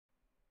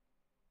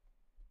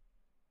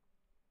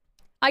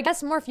I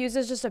guess more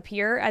fuses just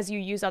appear as you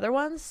use other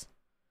ones.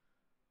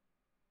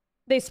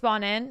 They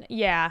spawn in.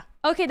 Yeah.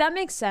 Okay, that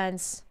makes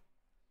sense.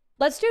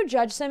 Let's do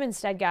Judge Sim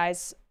instead,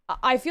 guys.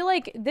 I feel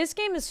like this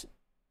game is...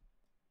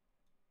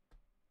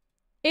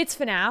 It's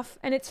FNAF,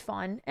 and it's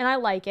fun, and I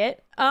like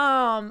it.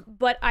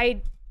 But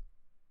I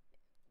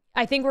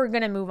think we're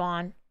gonna move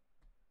on.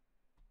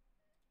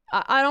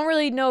 I don't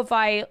really know if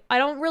I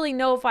don't really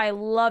know if I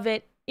love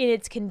it in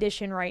its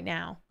condition right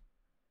now.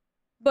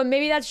 But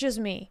maybe that's just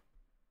me.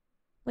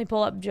 Let me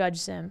pull up Judge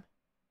Sim.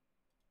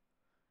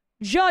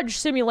 Judge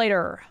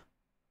Simulator.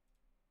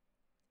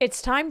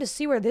 It's time to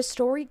see where this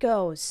story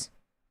goes.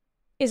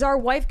 Is our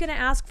wife gonna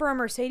ask for a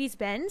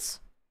Mercedes-Benz?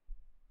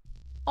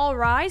 All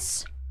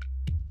rise.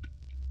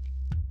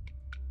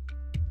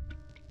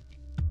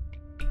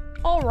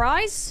 All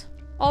rise.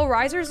 All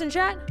risers in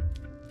chat.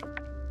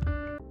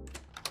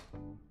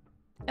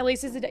 At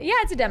least it's a yeah,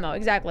 it's a demo,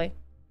 exactly.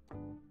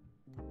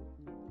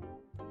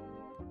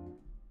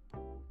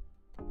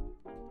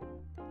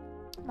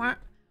 Wah,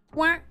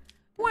 wah,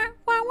 wah,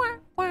 wah, wah,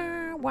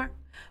 wah, wah,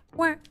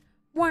 wah,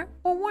 wah,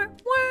 wah,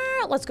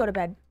 wah. Let's go to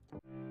bed.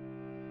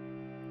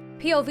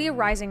 POV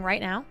rising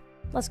right now.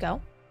 Let's go.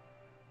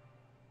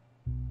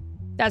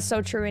 That's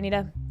so true,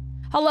 Anita.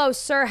 Hello,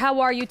 sir.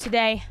 How are you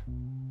today?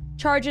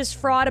 Charges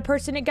fraud. A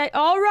person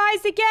all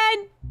rise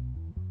again.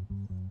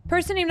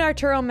 Person named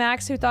Arturo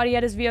Max, who thought he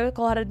had his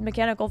vehicle had a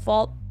mechanical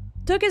fault,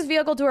 took his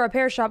vehicle to a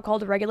repair shop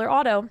called Regular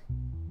Auto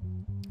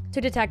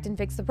to detect and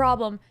fix the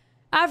problem.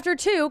 After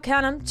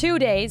count 'em, 2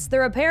 days, the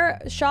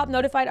repair shop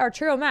notified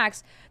Arturo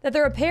Max that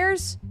the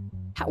repairs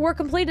were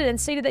completed and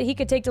stated that he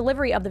could take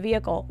delivery of the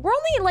vehicle. We're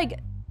like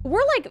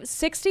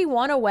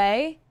 61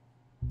 away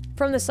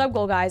from the sub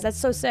goal, guys. That's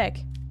so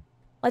sick.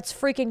 Let's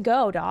freaking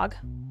go, dog.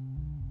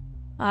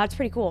 That's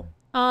pretty cool.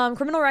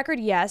 Criminal record,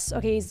 yes.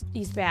 Okay,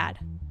 he's bad.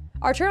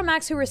 Arturo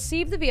Max, who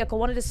received the vehicle,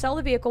 wanted to sell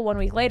the vehicle 1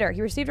 week later.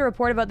 He received a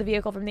report about the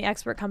vehicle from the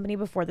expert company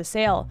before the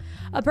sale.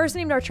 A person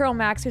named Arturo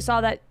Max, who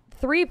saw that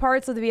 3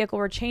 parts of the vehicle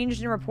were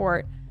changed in a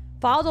report,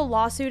 filed a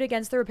lawsuit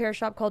against the repair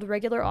shop called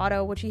Regular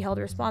Auto, which he held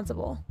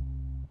responsible.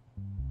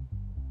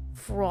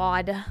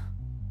 Fraud.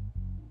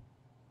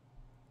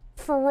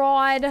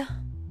 Fraud.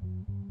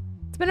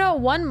 It's been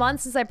about 1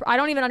 month since I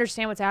don't even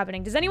understand what's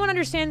happening. Does anyone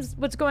understand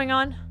what's going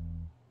on?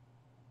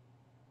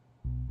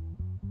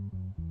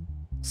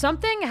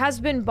 Something has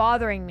been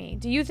bothering me.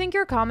 Do you think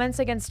your comments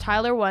against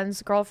Tyler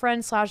 1's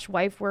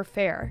girlfriend/wife were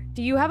fair?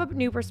 Do you have a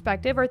new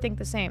perspective or think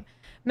the same?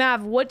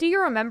 Mav, what do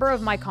you remember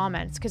of my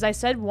comments? Because I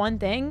said one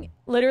thing,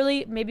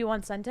 literally maybe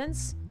one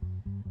sentence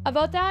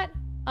about that,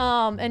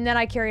 and then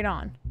I carried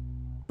on.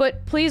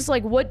 But please,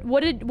 like, what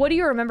do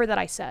you remember that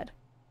I said?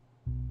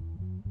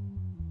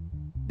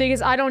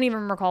 Because I don't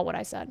even recall what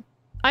I said.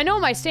 I know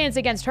my stance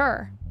against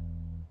her.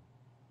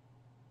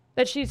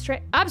 That she's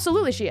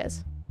absolutely she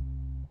is.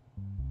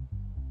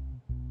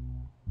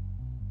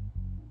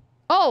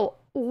 Oh,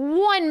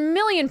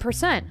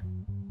 1,000,000%.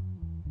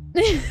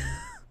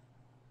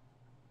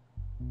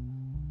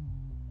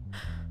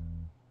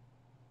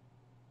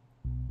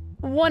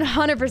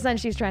 100%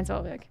 she's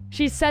transphobic.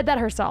 She said that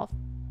herself.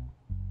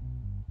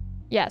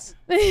 Yes.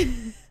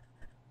 And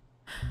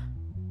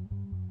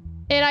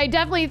I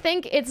definitely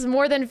think it's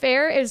more than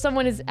fair if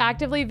someone is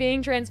actively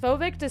being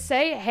transphobic to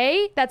say,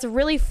 hey, that's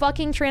really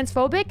fucking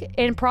transphobic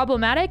and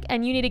problematic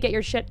and you need to get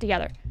your shit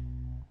together.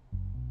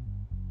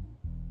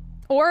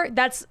 Or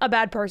that's a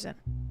bad person.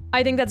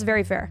 I think that's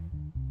very fair.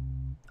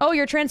 Oh,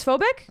 you're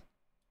transphobic?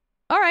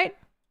 All right.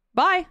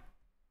 Bye.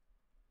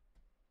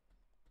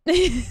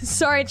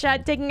 Sorry,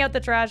 chat. Taking out the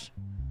trash.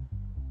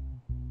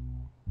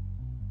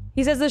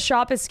 He says the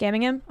shop is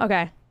scamming him.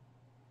 Okay.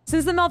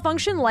 Since the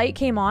malfunction light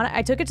came on,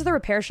 I took it to the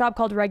repair shop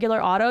called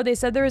Regular Auto. They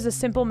said there was a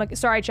simple...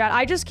 Sorry, chat.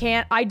 I just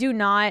can't. I do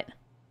not.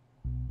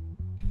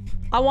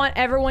 I want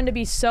everyone to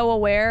be so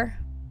aware.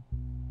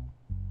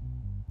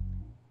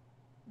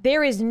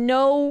 There is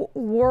no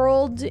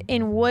world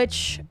in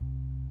which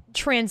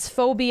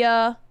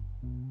transphobia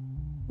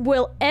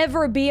will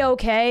ever be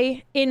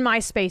okay in my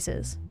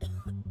spaces.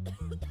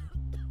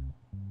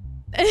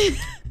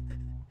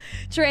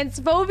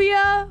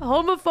 Transphobia,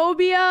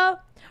 homophobia,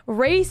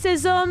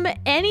 racism,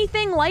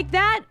 anything like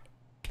that?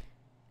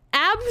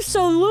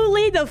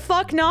 Absolutely the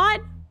fuck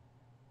not.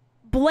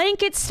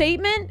 Blanket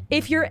statement,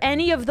 if you're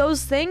any of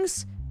those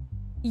things,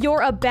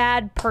 you're a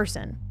bad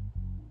person.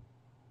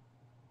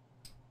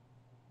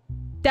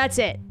 That's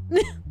it.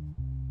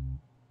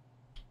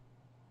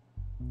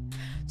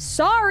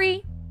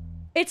 Sorry.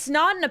 It's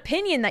not an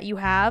opinion that you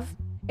have.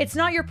 It's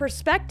not your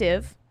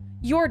perspective.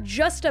 You're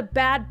just a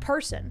bad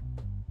person.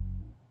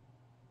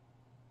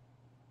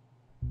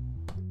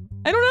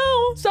 I don't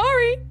know.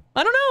 Sorry.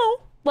 I don't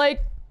know.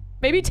 Like,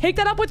 maybe take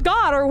that up with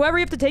God or whoever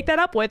you have to take that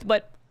up with,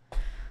 but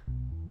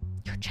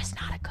you're just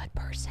not a good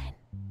person.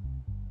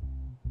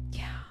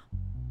 Yeah.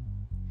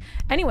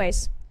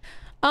 Anyways.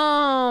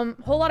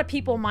 Whole lot of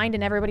people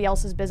minding everybody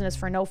else's business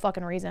for no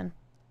fucking reason.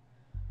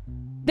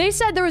 They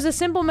said there was a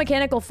simple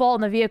mechanical fault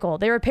in the vehicle.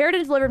 They repaired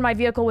and delivered my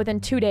vehicle within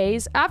 2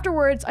 days.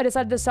 Afterwards, I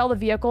decided to sell the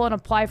vehicle and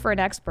apply for an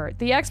expert.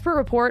 The expert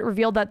report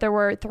revealed that there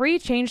were 3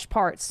 changed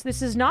parts.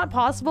 This is not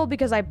possible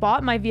because I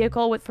bought my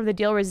vehicle from the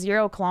dealer with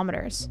 0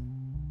 kilometers.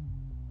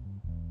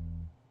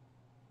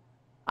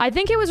 I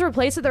think it was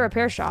replaced at the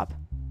repair shop.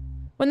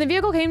 When the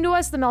vehicle came to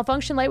us, the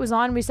malfunction light was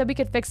on. We said we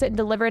could fix it and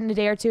deliver it in a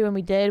day or 2, and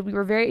we did. We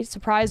were very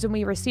surprised when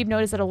we received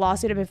notice that a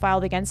lawsuit had been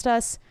filed against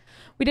us.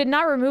 We did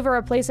not remove or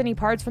replace any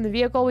parts from the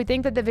vehicle. We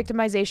think that the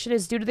victimization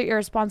is due to the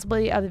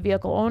irresponsibility of the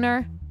vehicle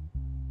owner.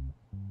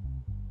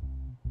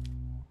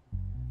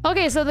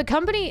 Okay, so the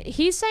company...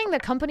 He's saying the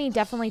company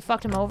definitely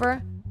fucked him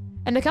over.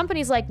 And the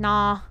company's like,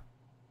 nah.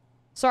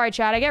 Sorry,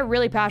 Chad. I get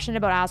really passionate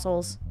about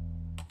assholes.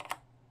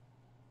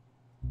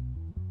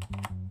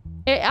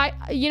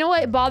 You know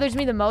what bothers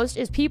me the most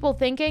is people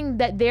thinking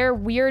that their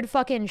weird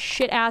fucking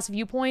shit-ass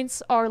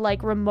viewpoints are,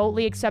 like,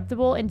 remotely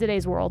acceptable in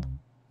today's world.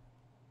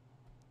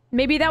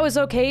 Maybe that was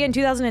okay in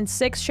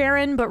 2006,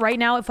 Sharon, but right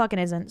now it fucking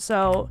isn't.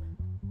 So,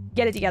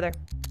 get it together.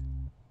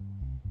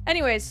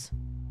 Anyways.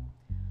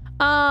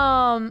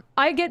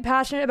 I get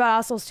passionate about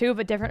assholes too,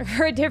 but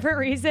for a different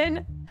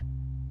reason.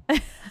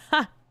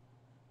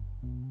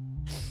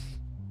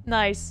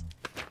 Nice.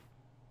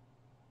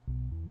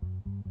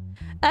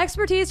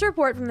 Expertise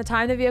report from the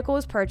time the vehicle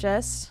was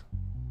purchased.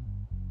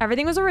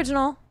 Everything was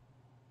original.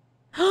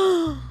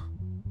 3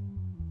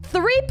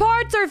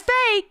 parts are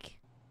fake!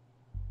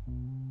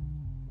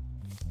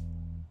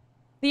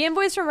 The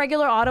invoice from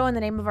Regular Auto in the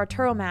name of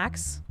Arturo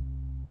Max.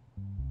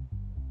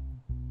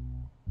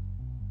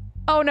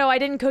 Oh no, I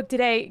didn't cook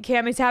today,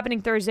 Cam. It's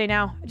happening Thursday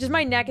now. Just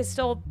my neck is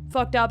still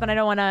fucked up and I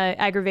don't want to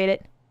aggravate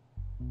it.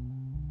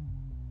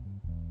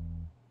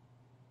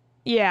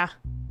 Yeah.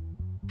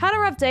 Had a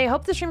rough day.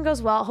 Hope the stream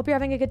goes well. Hope you're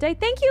having a good day.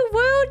 Thank you,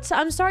 Woot!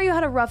 I'm sorry you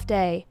had a rough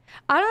day.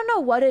 I don't know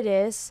what it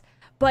is,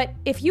 but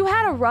if you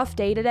had a rough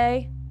day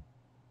today,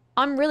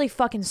 I'm really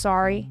fucking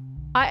sorry.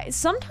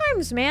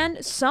 Sometimes,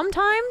 man,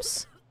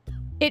 sometimes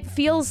it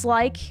feels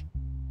like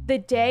the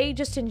day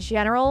just in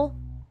general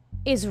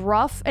is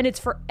rough and it's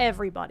for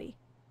everybody.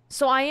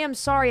 So I am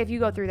sorry if you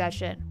go through that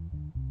shit.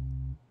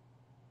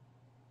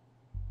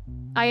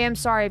 I am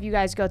sorry if you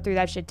guys go through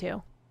that shit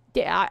too.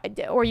 Yeah,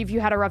 or if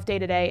you had a rough day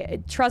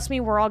today. Trust me,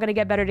 we're all gonna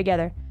get better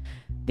together.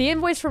 The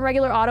invoice from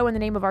Regular Auto in the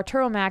name of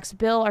Arturo Max.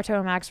 Bill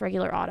Arturo Max,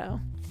 Regular Auto.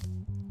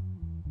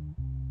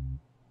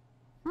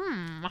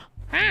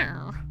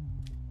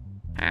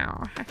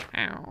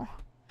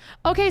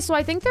 Okay, so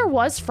I think there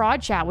was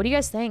fraud, chat. What do you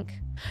guys think?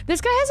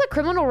 This guy has a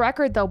criminal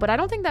record, though, but I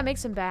don't think that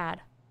makes him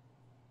bad.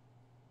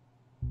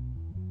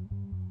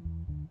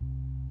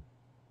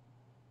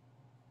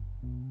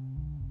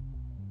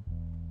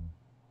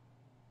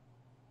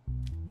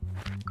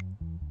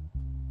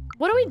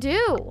 What do we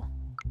do?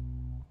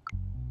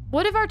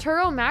 What if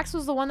Arturo Max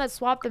was the one that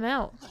swapped them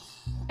out?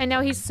 And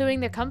now he's suing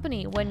the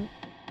company when,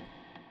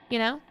 you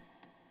know?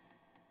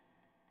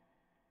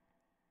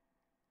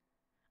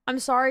 I'm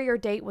sorry your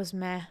date was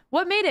meh.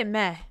 What made it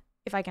meh,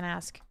 if I can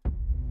ask?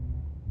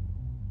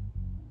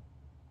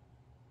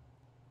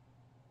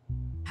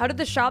 How did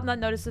the shop not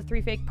notice the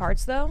 3 fake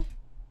parts, though?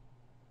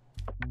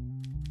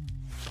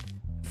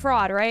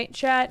 Fraud, right,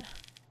 chat?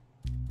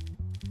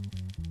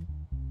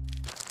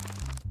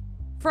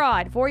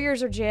 Fraud. 4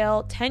 years or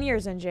jail, 10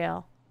 years in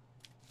jail.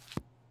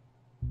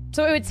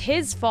 So it's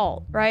his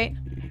fault, right?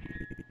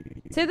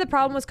 Say the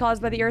problem was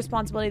caused by the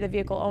irresponsibility of the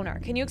vehicle owner.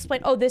 Can you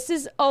explain? Oh, this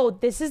is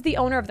the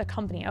owner of the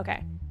company.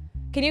 Okay.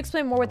 Can you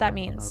explain more what that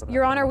means?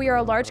 Your Honor, we are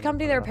a large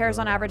company that repairs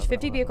on average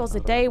 50 vehicles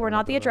a day. We're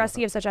not the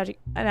addressee of such an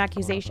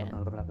accusation.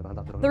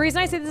 The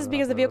reason I say this is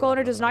because the vehicle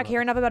owner does not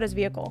care enough about his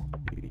vehicle.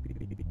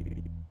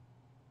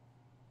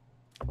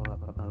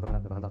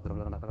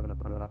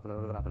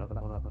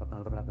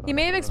 He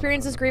may have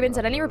experienced this grievance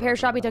at any repair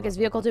shop he took his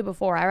vehicle to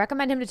before. I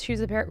recommend him to choose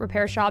the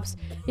repair shops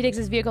he takes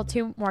his vehicle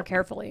to more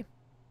carefully.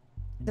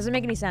 Doesn't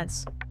make any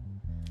sense.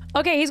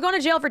 Okay, he's going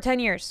to jail for 10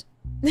 years.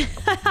 The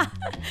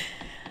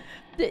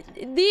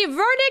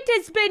verdict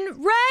has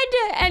been read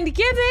and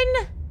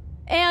given,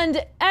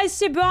 and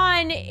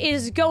Esteban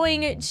is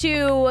going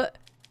to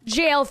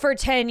jail for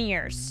 10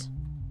 years.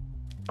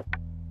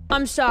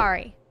 I'm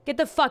sorry. Get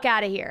the fuck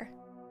out of here.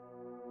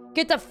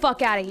 Get the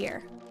fuck out of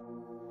here.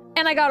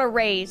 And I got a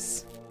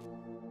raise.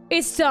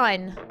 It's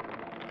done.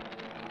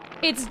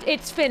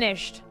 It's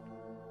finished.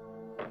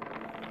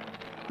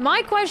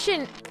 My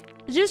question,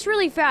 just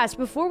really fast,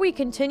 before we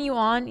continue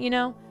on, you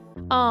know,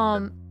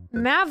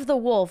 Mav the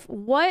Wolf,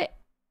 what,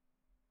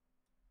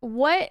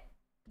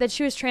 that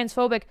she was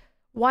transphobic,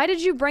 why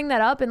did you bring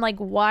that up, and like,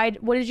 what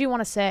did you want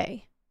to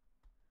say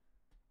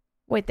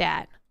with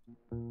that?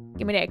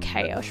 Give me that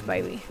chaos,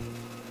 baby.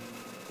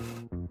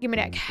 Give me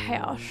that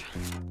chaos.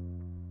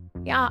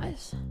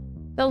 Yes.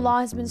 The law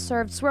has been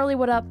served. Swirly,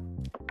 what up?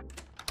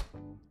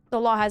 The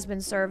law has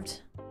been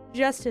served.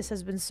 Justice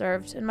has been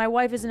served. And my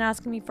wife isn't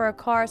asking me for a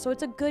car, so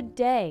it's a good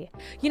day.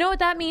 You know what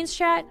that means,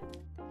 chat?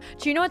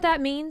 Do you know what that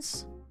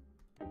means?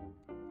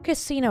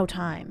 Casino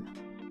time.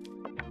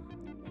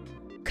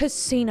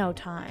 Casino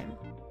time.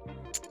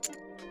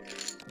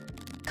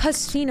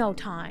 Casino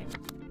time.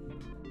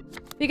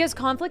 Because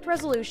conflict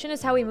resolution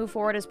is how we move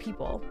forward as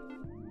people.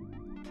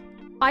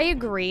 I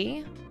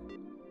agree.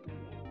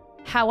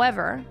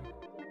 However,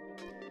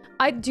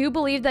 I do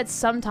believe that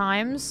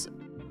sometimes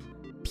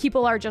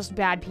people are just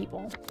bad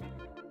people.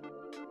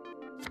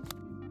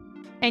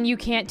 And you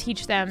can't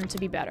teach them to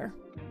be better.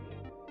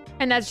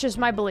 And that's just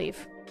my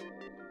belief.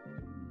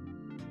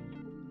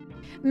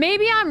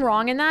 Maybe I'm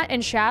wrong in that,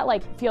 and chat,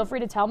 like, feel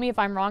free to tell me if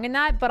I'm wrong in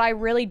that, but I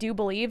really do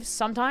believe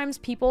sometimes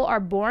people are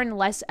born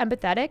less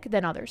empathetic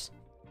than others.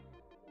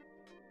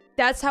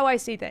 That's how I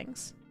see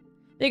things.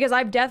 Because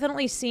I've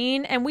definitely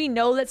seen, and we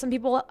know that some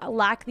people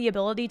lack the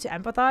ability to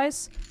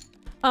empathize.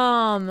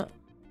 I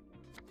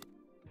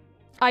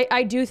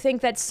do think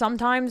that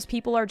sometimes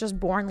people are just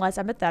born less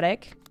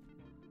empathetic.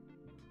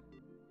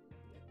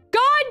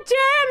 God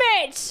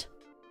damn it!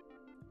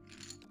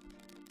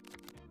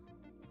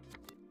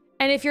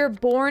 And if you're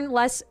born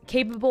less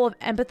capable of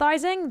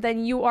empathizing,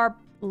 then you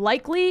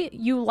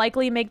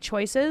likely make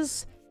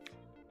choices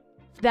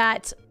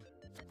that,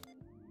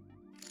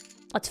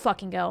 let's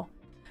fucking go,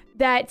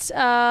 that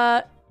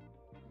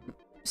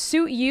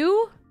suit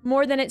you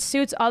more than it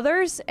suits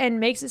others, and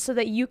makes it so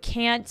that you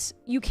can't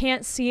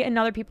see in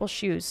other people's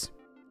shoes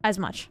as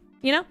much,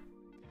 you know?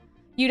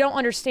 You don't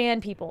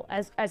understand people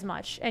as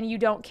much, and you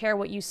don't care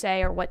what you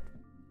say or what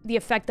the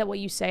effect that what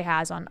you say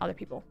has on other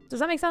people. Does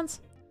that make sense?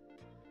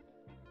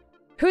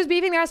 Who's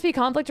beefing? There has to be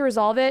conflict to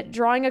resolve it.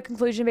 Drawing a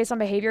conclusion based on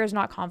behavior is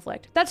not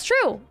conflict. That's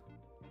true.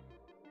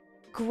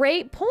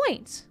 Great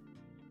point.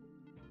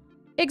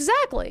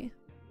 Exactly.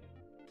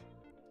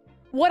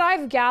 What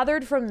I've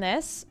gathered from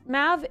this,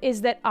 Mav,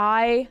 is that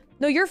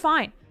no, you're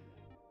fine.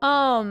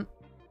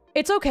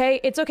 It's okay.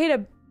 It's okay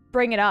to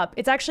bring it up.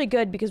 It's actually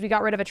good because we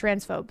got rid of a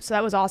transphobe, so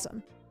that was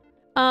awesome.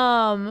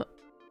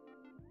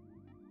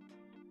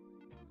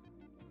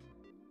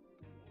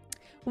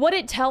 What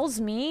it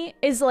tells me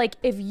is, like,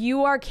 if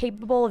you are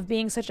capable of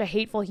being such a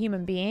hateful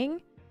human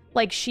being,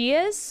 like she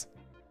is,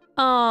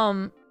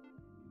 I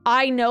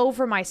know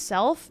for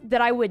myself that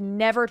I would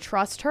never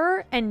trust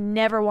her and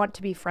never want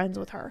to be friends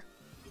with her.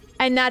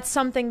 And that's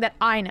something that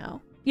I know,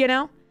 you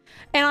know?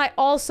 And I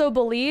also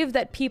believe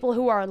that people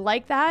who are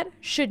like that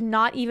should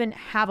not even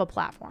have a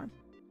platform.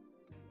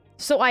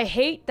 So I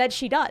hate that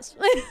she does.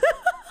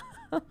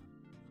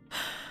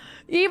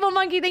 Evil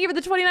Monkey, thank you for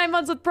the 29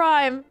 months with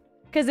Prime.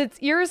 Because it's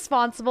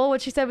irresponsible.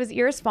 What she said was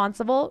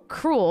irresponsible,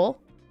 cruel,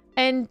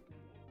 and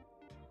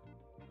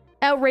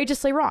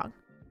outrageously wrong.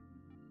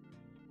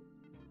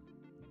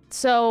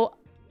 So,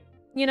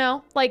 you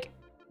know, like,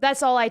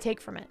 that's all I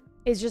take from it.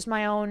 Is just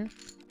my own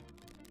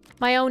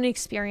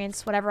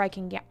experience, whatever I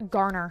can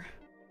garner.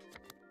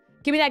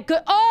 Give me that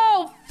good.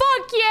 Oh,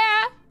 fuck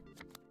yeah!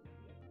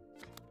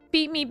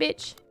 Beat me,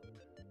 bitch.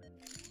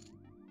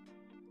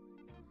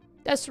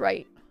 That's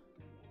right.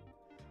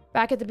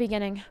 Back at the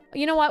beginning.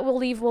 You know what? We'll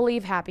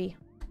leave happy.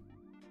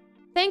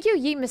 Thank you,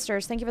 Yeet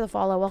Misters. Thank you for the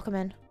follow. Welcome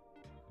in.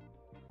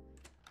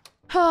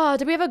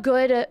 Did we have a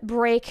good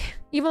break?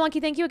 Evil Monkey,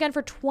 thank you again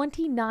for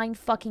 29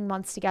 fucking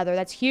months together.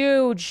 That's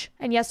huge.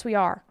 And yes, we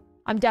are.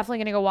 I'm definitely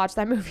gonna go watch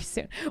that movie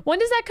soon. When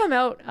does that come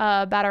out,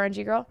 Bad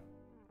RNG Girl?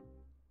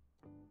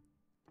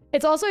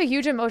 It's also a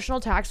huge emotional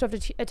tax to have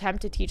to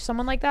attempt to teach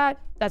someone like that.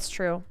 That's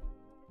true.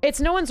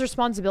 It's no one's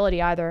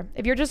responsibility either.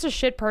 If you're just a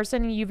shit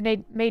person and you've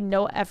made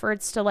no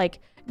efforts to, like,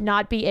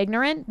 not be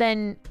ignorant,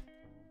 then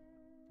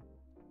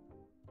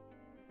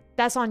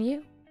that's on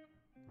you.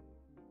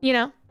 You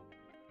know?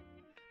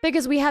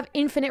 Because we have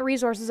infinite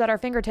resources at our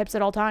fingertips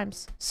at all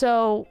times.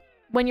 So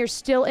when you're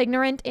still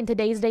ignorant in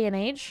today's day and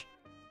age,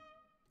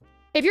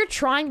 if you're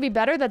trying to be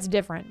better, that's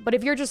different. But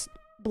if you're just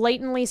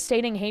blatantly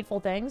stating hateful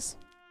things,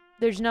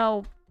 there's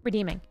no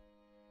redeeming.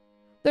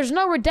 There's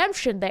no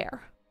redemption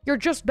there. You're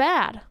just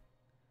bad.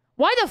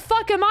 Why the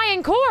fuck am I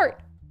in court?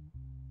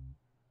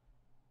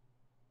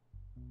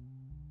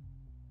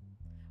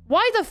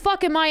 Why the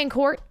fuck am I in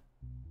court?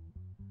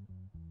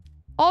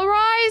 All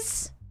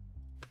rise.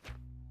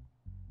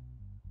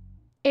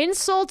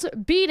 Insult,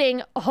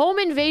 beating, home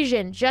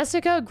invasion.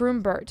 Jessica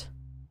Grumbert.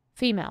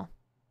 Female.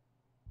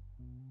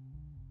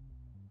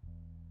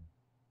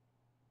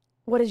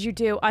 What did you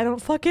do? I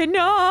don't fucking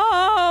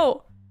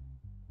know.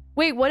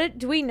 Wait,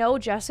 do we know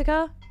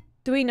Jessica?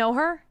 Do we know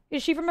her?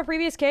 Is she from a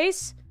previous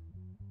case?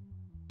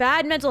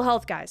 Bad mental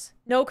health, guys.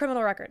 No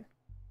criminal record.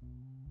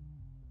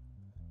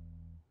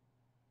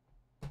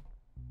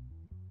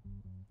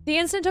 The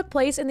incident took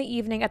place in the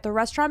evening at the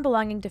restaurant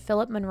belonging to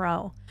Philip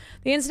Monroe.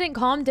 The incident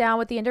calmed down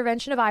with the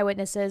intervention of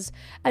eyewitnesses,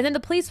 and then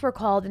the police were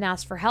called and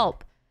asked for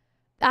help.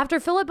 After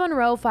Philip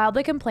Monroe filed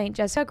the complaint,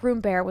 Jessica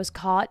Grumbert was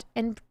caught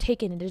and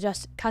taken into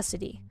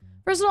custody.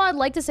 First of all, I'd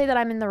like to say that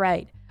I'm in the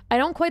right. I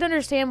don't quite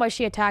understand why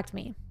she attacked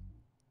me.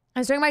 I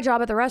was doing my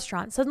job at the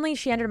restaurant. Suddenly,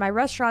 she entered my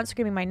restaurant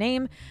screaming my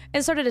name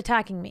and started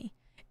attacking me.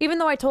 Even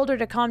though I told her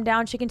to calm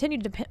down, she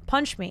continued to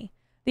punch me.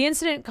 The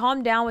incident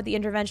calmed down with the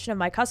intervention of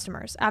my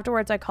customers.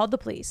 Afterwards, I called the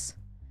police.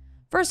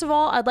 First of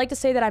all, I'd like to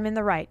say that I'm in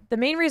the right. The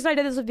main reason I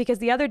did this was because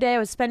the other day I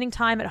was spending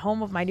time at home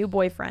with my new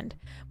boyfriend.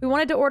 We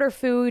wanted to order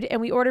food, and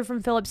we ordered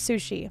from Philip's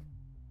Sushi.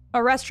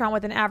 a restaurant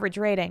with an average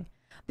rating.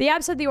 The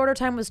app said the order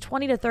time was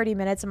 20 to 30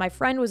 minutes and my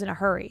friend was in a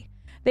hurry.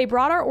 They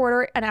brought our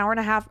order an hour and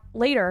a half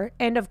later,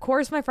 and of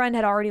course my friend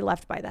had already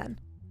left by then.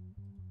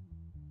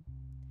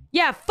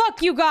 Yeah,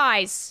 fuck you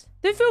guys!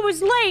 The food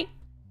was late!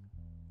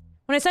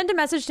 When I sent a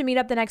message to meet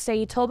up the next day,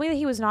 he told me that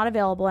he was not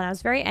available and I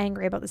was very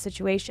angry about the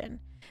situation.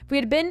 If we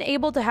had been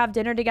able to have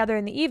dinner together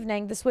in the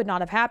evening, this would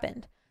not have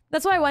happened.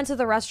 That's why I went to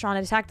the restaurant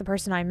and attacked the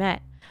person I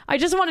met. I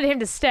just wanted him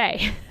to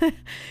stay.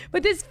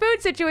 But this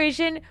food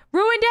situation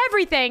ruined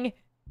everything!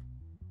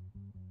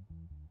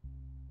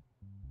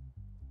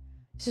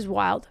 This is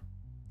wild.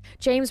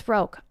 James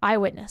Broke,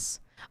 eyewitness.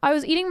 I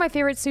was eating my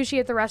favorite sushi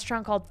at the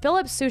restaurant called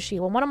Philip's Sushi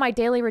when one of my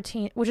daily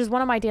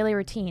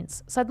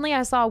routines. Suddenly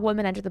I saw a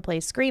woman enter the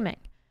place screaming.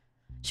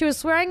 She was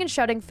swearing and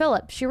shouting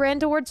Philip. She ran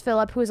towards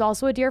Philip, who is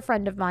also a dear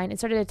friend of mine, and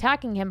started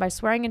attacking him by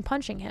swearing and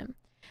punching him.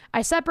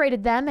 I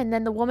separated them, and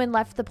then the woman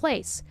left the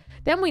place.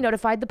 Then we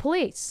notified the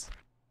police.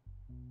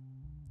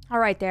 All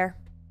right there.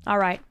 All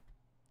right.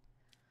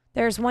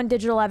 There's one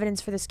digital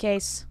evidence for this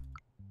case.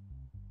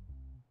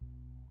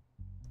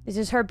 This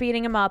is her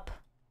beating him up.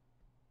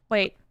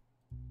 Wait.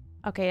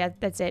 Okay,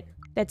 that's it.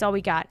 That's all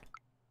we got.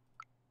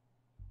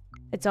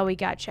 That's all we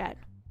got, chat.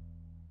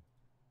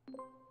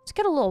 Let's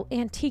get a little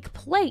antique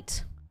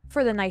plate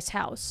for the nice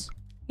house.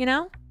 You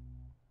know?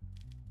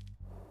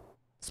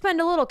 Spend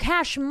a little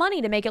cash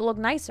money to make it look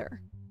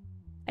nicer.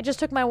 I just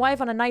took my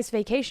wife on a nice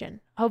vacation.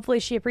 Hopefully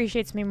she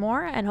appreciates me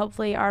more, and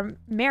hopefully our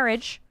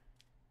marriage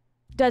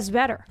does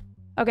better.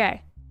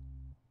 Okay.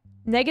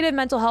 Negative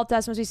mental health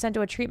test must be sent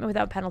to a treatment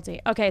without penalty.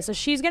 Okay, so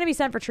she's going to be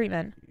sent for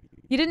treatment.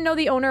 You didn't know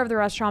the owner of the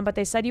restaurant, but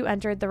they said you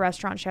entered the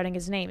restaurant shouting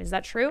his name. Is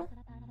that true?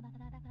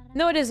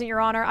 No, it isn't, Your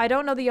Honor. I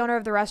don't know the owner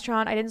of the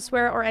restaurant. I didn't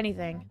swear or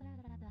anything.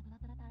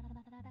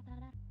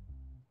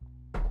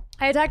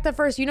 I attacked the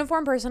first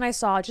uniformed person I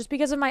saw just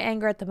because of my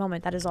anger at the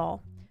moment. That is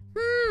all.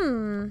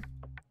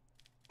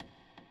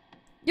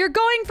 You're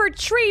going for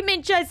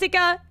treatment,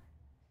 Jessica!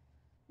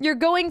 You're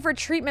going for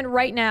treatment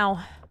right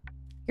now.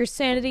 Your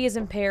sanity is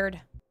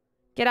impaired.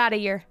 Get out of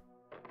here.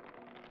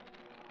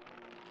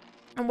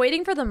 I'm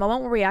waiting for the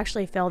moment where we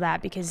actually fail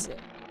that because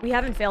we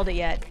haven't failed it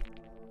yet.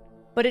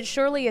 But it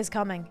surely is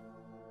coming.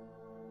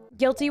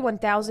 Guilty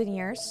 1,000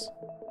 years.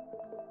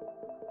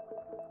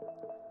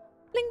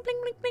 Bling, bling,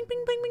 bling, bling,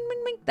 bling, bling, bling,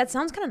 bling, bling. That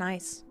sounds kind of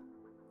nice.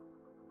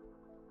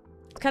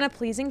 It's kind of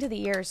pleasing to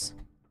the ears.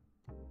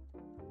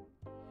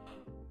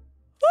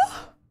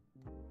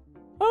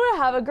 I'm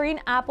gonna have a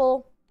green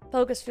apple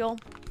focus fuel.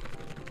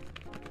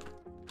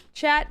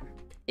 Chat,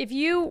 if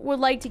you would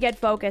like to get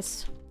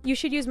focused, you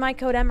should use my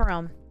code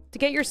Emerome to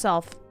get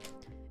yourself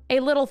a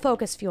little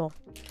focus fuel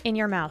in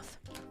your mouth.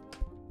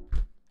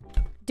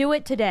 Do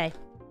it today.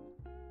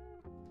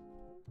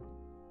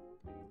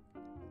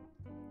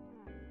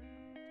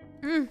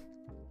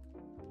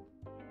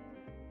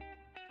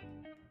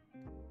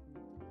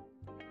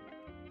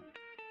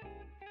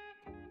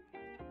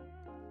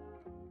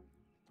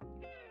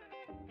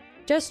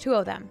 Just 2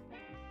 of them.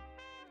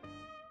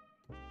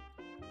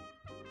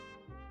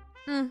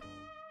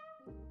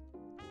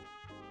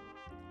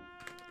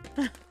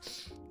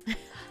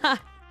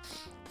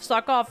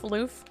 Suck off,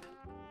 Loof.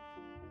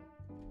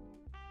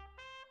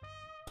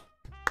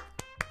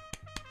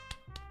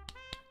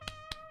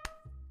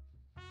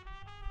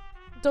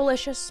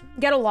 Delicious.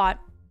 Get a lot.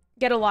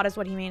 Get a lot is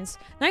what he means.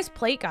 Nice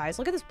plate, guys.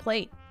 Look at this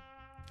plate.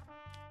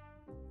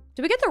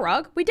 Did we get the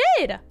rug? We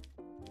did!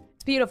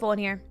 It's beautiful in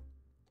here.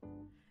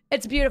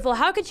 It's beautiful.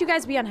 How could you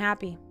guys be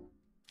unhappy?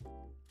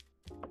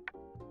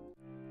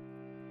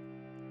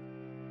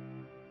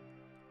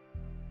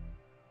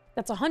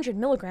 That's 100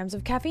 milligrams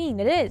of caffeine.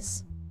 It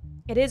is.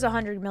 It is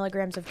 100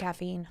 milligrams of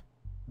caffeine.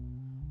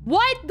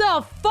 What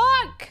the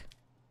fuck?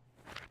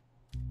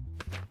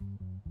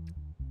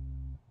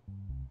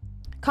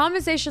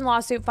 Compensation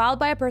lawsuit filed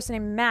by a person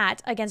named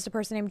Matt against a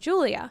person named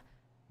Julia.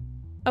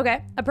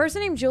 Okay, a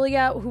person named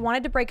Julia who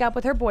wanted to break up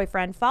with her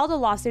boyfriend filed a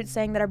lawsuit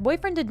saying that her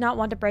boyfriend did not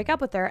want to break up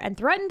with her and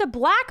threatened to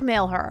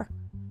blackmail her.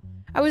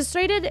 I was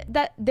stated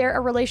that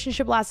their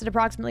relationship lasted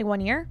approximately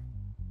 1 year.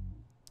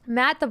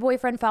 Matt, the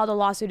boyfriend, filed a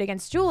lawsuit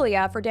against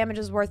Julia for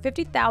damages worth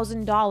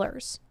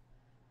 $50,000.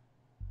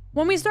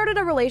 When we started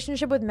a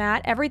relationship with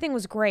Matt, everything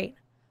was great.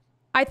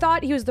 I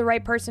thought he was the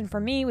right person for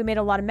me. We made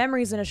a lot of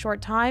memories in a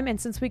short time, and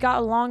since we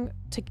got along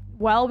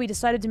well, we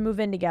decided to move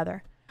in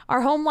together.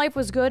 Our home life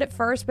was good at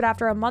first, but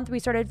after a month, we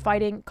started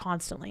fighting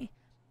constantly.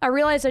 I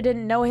realized I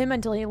didn't know him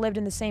until he lived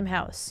in the same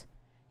house.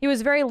 He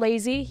was very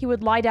lazy. He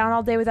would lie down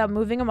all day without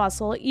moving a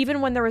muscle, even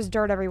when there was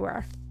dirt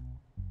everywhere.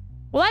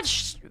 Well,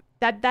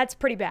 that's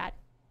pretty bad.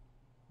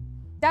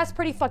 That's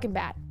pretty fucking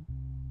bad.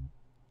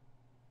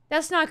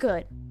 That's not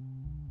good.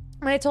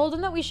 When I told him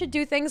that we should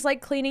do things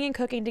like cleaning and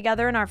cooking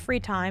together in our free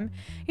time,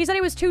 he said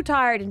he was too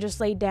tired and just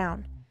laid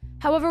down.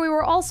 However, we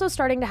were also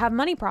starting to have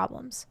money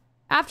problems.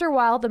 After a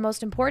while, the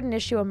most important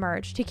issue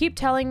emerged. He kept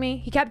telling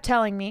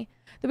me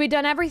that we'd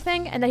done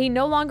everything and that he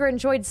no longer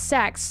enjoyed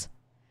sex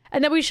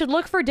and that we should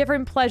look for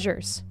different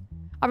pleasures.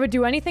 I would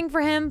do anything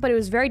for him, but it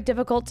was very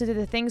difficult to do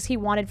the things he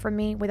wanted from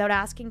me without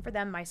asking for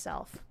them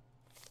myself.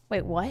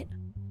 Wait, what?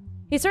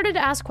 He started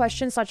to ask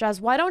questions such as,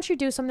 why don't you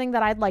do something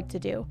that I'd like to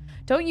do?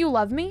 Don't you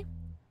love me?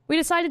 We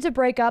decided to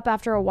break up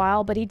after a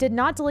while, but he did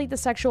not delete the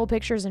sexual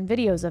pictures and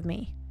videos of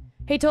me.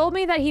 He told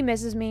me that he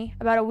misses me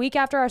about a week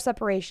after our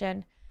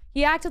separation.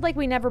 He acted like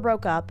we never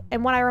broke up,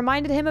 and when I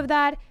reminded him of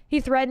that,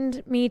 he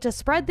threatened me to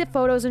spread the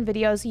photos and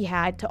videos he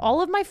had to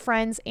all of my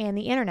friends and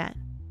the internet.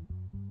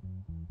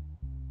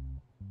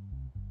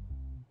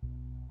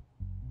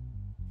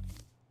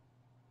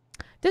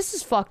 This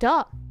is fucked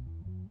up.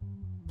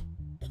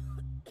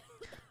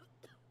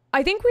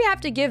 I think we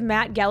have to give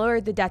Matt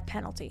Geller the death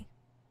penalty.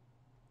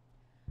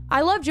 I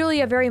love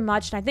Julia very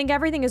much, and I think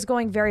everything is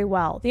going very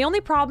well. The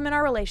only problem in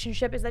our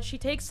relationship is that she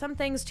takes some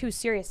things too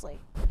seriously.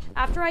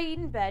 After I eat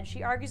in bed,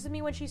 she argues with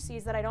me when she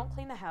sees that I don't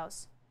clean the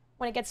house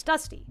when it gets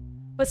dusty.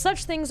 But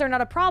such things are not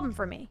a problem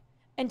for me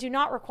and do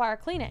not require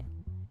cleaning.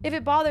 If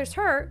it bothers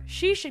her,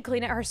 she should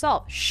clean it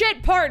herself.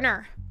 Shit,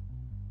 partner!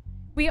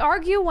 We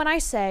argue when I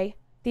say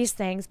these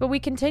things, but we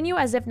continue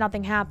as if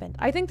nothing happened.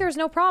 I think there's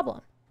no problem.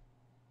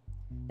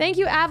 Thank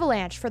you,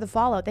 Avalanche, for the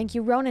follow. Thank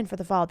you, Ronan, for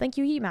the follow. Thank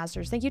you,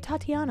 Heatmasters. Thank you,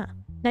 Tatiana.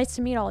 Nice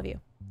to meet all of you.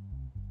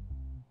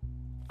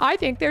 I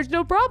think there's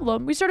no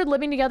problem. We started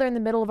living together in the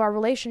middle of our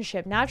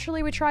relationship.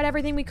 Naturally, we tried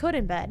everything we could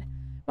in bed.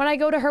 When I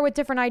go to her with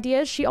different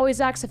ideas, she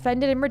always acts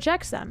offended and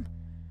rejects them.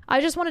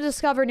 I just want to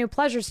discover new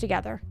pleasures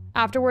together.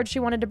 Afterwards, she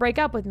wanted to break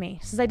up with me.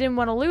 Since I didn't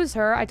want to lose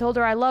her, I told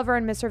her I love her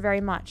and miss her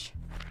very much.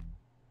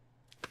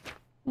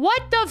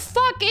 What the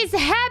fuck is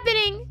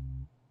happening?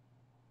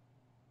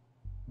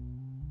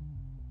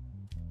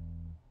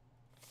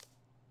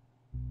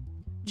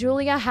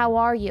 Julia, how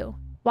are you?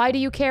 Why do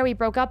you care we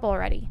broke up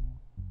already?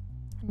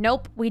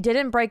 Nope, we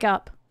didn't break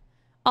up.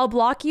 I'll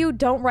block you,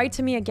 don't write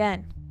to me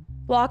again.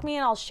 Block me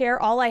and I'll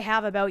share all I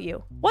have about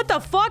you. What the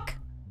fuck?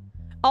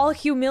 I'll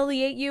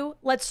humiliate you.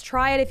 Let's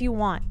try it if you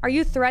want. Are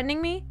you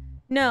threatening me?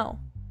 No,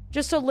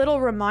 just a little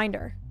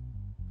reminder.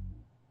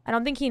 I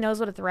don't think he knows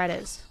what a threat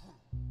is.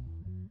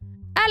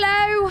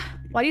 Hello!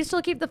 Why do you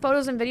still keep the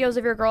photos and videos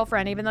of your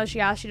girlfriend even though she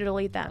asked you to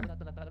delete them?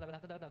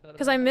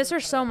 Because I miss her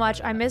so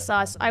much. I miss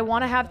us. I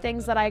want to have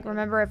things that I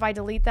remember. If I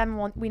delete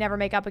them, we never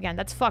make up again.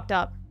 That's fucked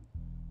up.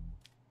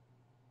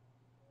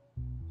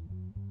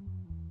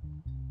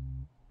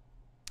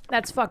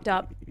 That's fucked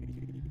up.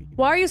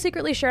 Why are you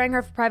secretly sharing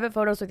her private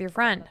photos with your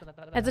friend?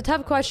 It's a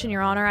tough question,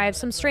 Your Honor. I have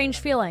some strange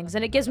feelings,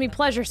 and it gives me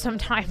pleasure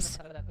sometimes.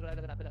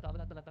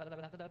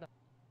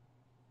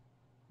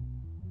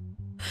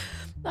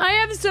 I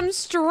have some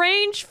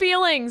strange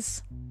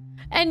feelings,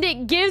 and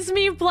it gives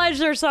me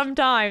pleasure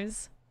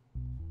sometimes.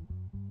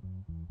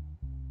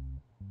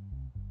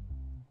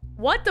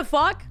 What the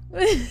fuck?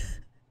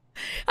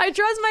 I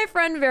trust my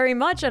friend very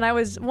much, and I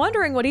was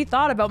wondering what he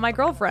thought about my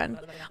girlfriend.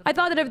 I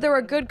thought that if there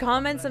were good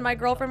comments and my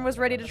girlfriend was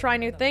ready to try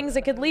new things,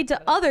 it could lead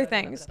to other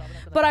things.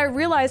 But I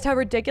realized how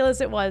ridiculous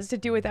it was to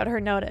do without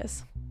her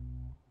notice.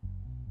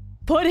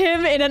 Put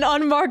him in an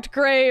unmarked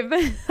grave.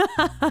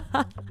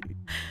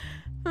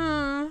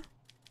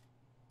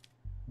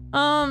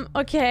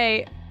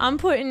 Okay. I'm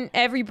putting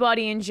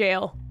everybody in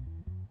jail.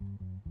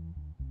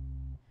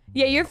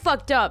 Yeah, you're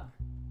fucked up.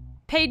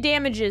 Pay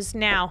damages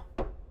now.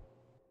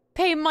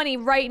 Pay money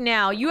right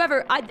now.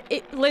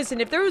 Listen,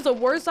 if there was a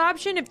worse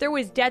option, if there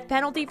was death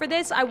penalty for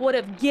this, I would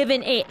have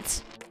given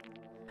it.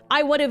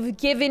 I would have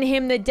given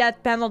him the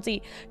death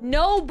penalty.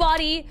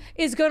 Nobody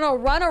is gonna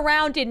run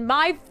around in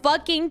my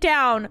fucking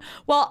town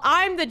while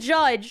I'm the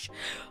judge,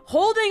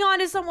 holding on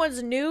to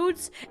someone's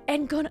nudes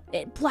and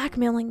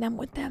blackmailing them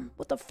with them.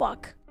 What the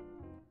fuck?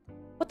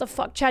 What the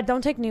fuck? Chad,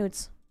 don't take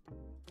nudes.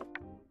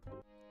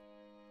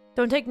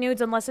 Don't take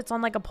nudes unless it's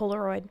on like a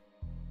Polaroid.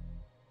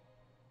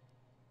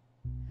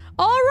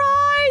 All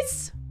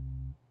rise!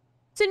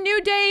 It's a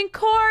new day in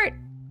court.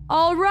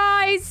 All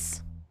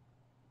rise.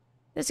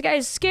 This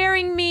guy's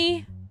scaring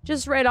me.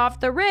 Just right off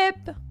the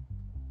rip.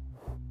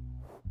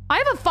 I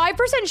have a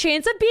 5%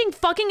 chance of being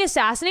fucking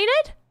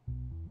assassinated?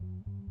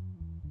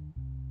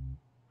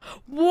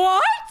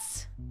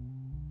 What?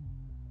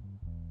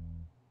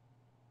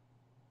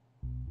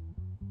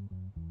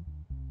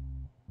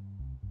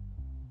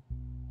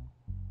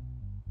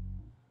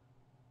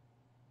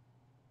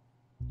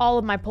 All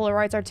of my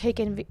Polaroids are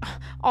taken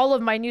all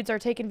of my nudes are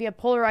taken via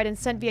Polaroid and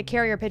sent via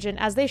carrier pigeon,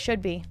 as they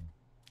should be.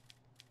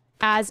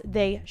 As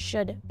they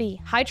should be.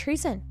 High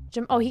treason.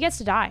 Oh, he gets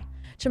to die.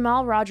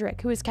 Jamal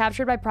Roderick, who was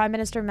captured by Prime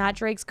Minister Matt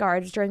Drake's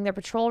guards during their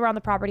patrol around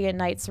the property at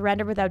night,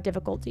 surrendered without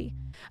difficulty.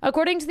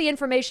 According to the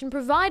information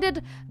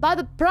provided by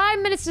the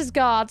Prime Minister's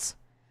guards,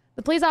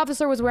 the police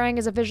officer was wearing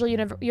his official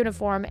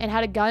uniform and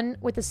had a gun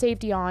with the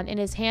safety on in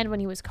his hand when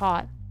he was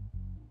caught.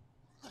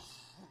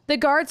 The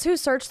guards who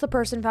searched the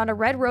person found a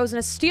red rose and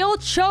a steel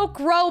choke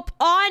rope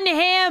on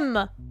him.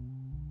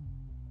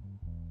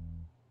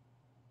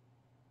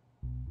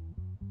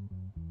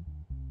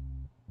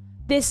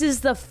 This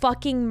is the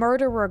fucking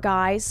murderer,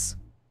 guys.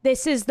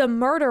 This is the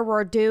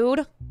murderer,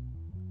 dude.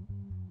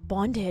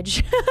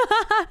 Bondage.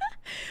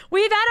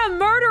 We've had a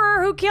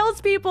murderer who kills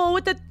people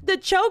with the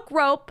choke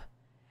rope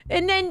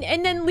and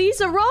then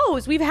Lisa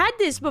Rose. We've had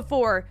this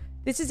before.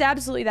 This is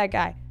absolutely that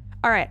guy.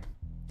 All right.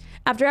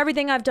 After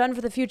everything I've done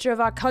for the future of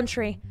our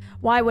country,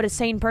 why would a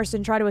sane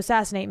person try to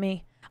assassinate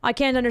me? I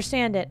can't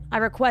understand it. I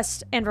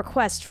request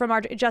from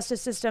our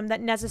justice system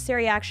that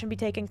necessary action be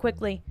taken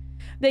quickly.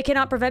 They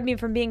cannot prevent me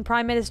from being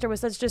Prime Minister with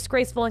such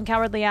disgraceful and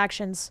cowardly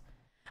actions.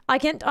 I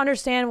can't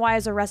understand why I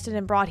was arrested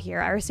and brought here.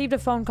 I received a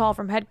phone call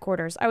from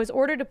headquarters. I was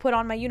ordered to put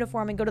on my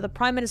uniform and go to the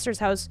Prime Minister's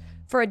house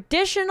for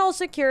additional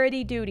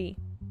security duty.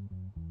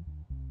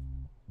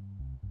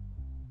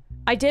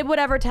 I did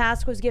whatever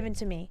task was given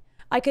to me.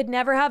 I could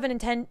never have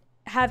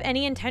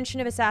any intention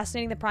of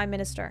assassinating the Prime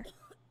Minister.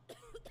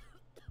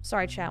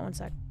 Sorry, chat, one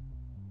sec.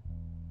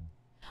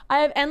 I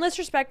have endless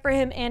respect for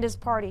him and his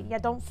party. Yeah,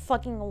 don't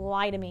fucking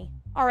lie to me.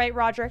 All right,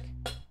 Roderick.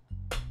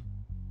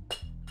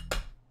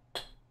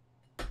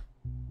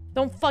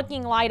 Don't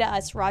fucking lie to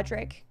us,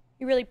 Roderick.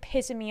 You're really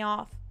pissing me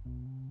off.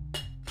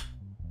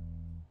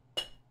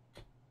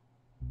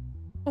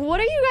 What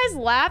are you guys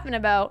laughing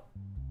about?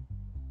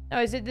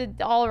 Oh, is it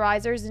the all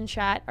risers in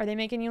chat? Are they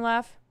making you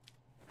laugh?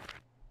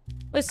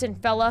 Listen,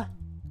 fella.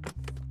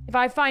 If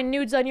I find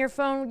nudes on your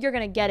phone, you're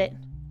gonna get it.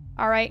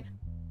 Alright?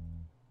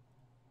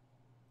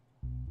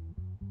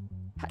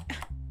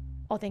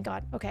 Oh, thank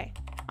God. Okay.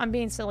 I'm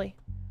being silly.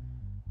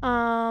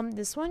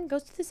 This one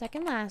goes to the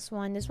second last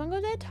one. This one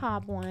goes to the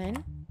top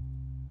one.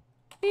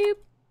 Boop.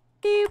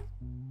 Boop.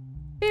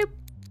 Boop.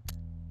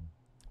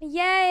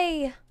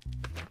 Yay!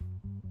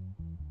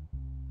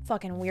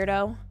 Fucking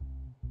weirdo.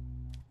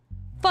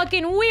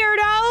 Fucking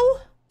weirdo!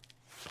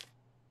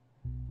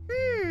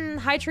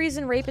 High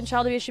treason, rape, and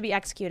child abuse should be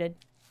executed.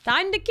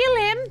 Time to kill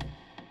him!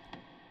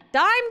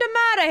 Time to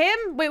murder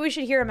him! Wait, we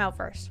should hear him out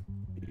first.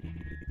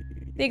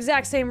 The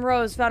exact same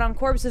rose found on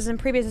corpses in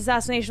previous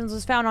assassinations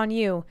was found on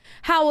you.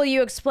 How will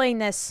you explain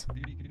this?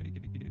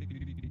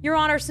 Your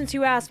Honor, since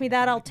you asked me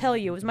that, I'll tell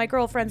you. It was my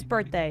girlfriend's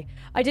birthday.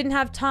 I didn't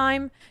have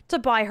time to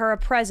buy her a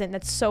present.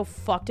 That's so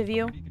fucked of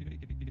you.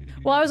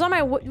 While I was on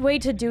my way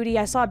to duty,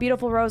 I saw a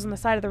beautiful rose on the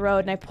side of the road,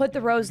 and I put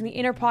the rose in the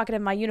inner pocket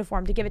of my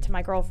uniform to give it to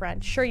my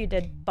girlfriend. Sure you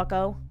did,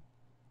 bucko.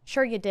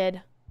 Sure you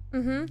did.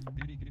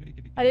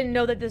 I didn't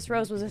know that this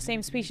rose was the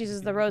same species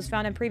as the rose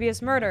found in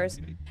previous murders.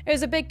 It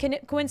was a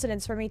big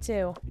coincidence for me,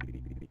 too.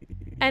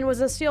 And was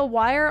the steel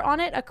wire on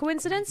it a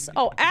coincidence?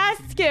 Oh,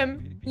 ask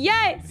him!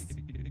 Yes!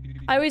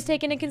 I always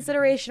take into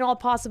consideration all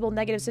possible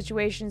negative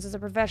situations as a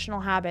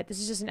professional habit.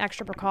 This is just an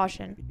extra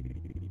precaution.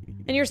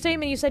 In your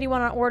statement, you said you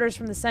wanted orders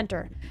from the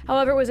center.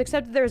 However, it was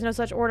accepted there was no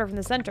such order from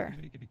the center.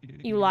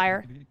 You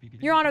liar.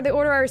 Your Honor, the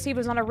order I received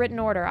was not a written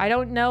order. I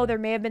don't know. There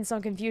may have been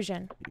some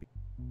confusion.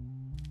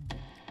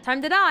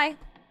 Time to die.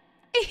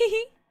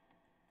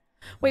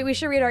 Wait, we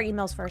should read our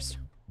emails first.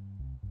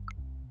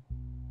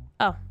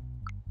 Oh.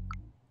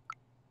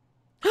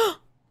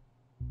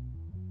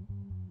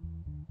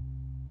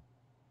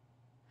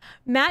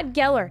 Matt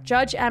Geller,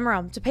 Judge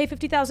Emerome, to pay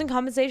 $50,000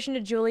 compensation to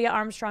Julia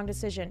Armstrong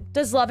decision.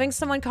 Does loving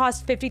someone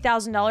cost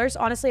 $50,000?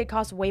 Honestly, it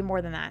costs way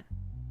more than that.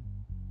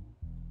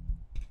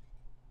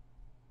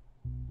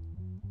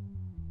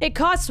 It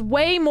costs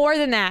way more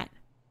than that.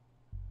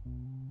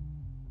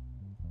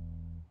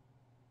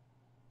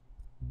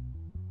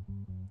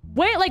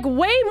 Way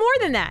more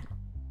than that.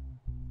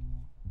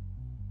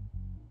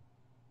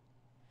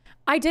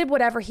 I did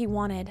whatever he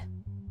wanted.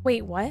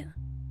 Wait, what?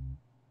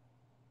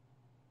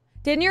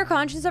 Didn't your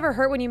conscience ever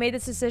hurt when you made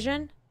this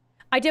decision?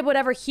 I did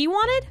whatever he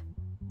wanted?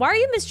 Why are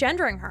you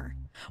misgendering her?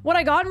 What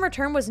I got in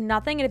return was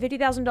nothing and a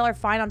 $50,000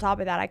 fine on top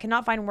of that. I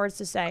cannot find words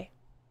to say.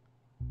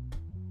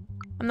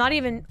 I'm not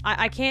even...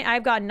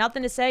 I've got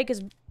nothing to say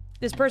because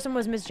this person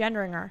was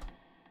misgendering her.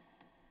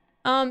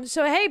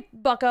 So hey,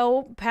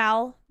 bucko,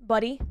 pal,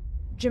 buddy,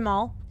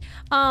 Jamal.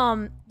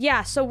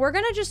 Yeah, so we're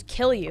gonna just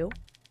kill you.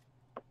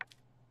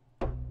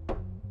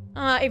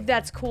 If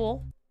that's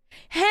cool.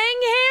 Hang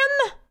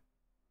him!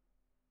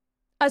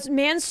 A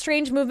man's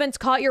strange movements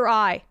caught your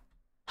eye.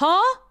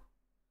 Huh?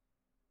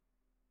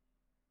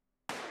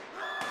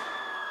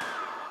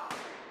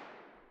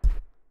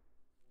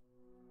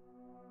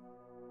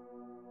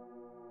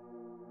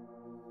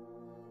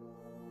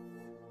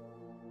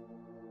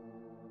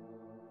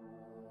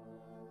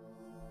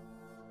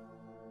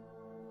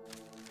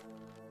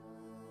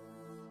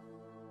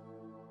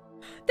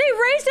 They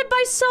raised it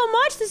by so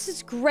much! This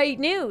is great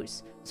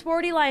news!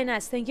 Sporty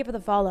Lioness, thank you for the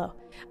follow.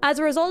 As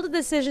a result of the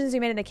decisions you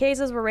made in the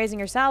cases, we're raising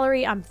your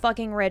salary. I'm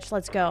fucking rich.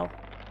 Let's go.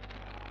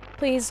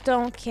 Please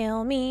don't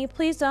kill me.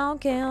 Please don't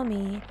kill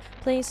me.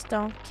 Please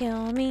don't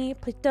kill me.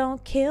 Please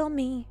don't kill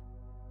me.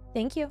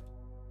 Thank you.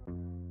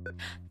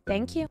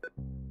 Thank you.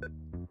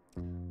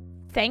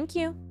 Thank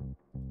you.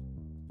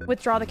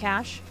 Withdraw the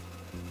cash.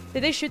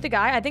 Did they shoot the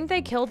guy? I think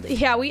they killed...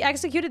 Yeah, we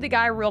executed the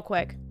guy real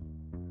quick.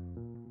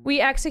 We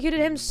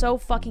executed him so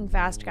fucking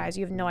fast, guys.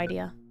 You have no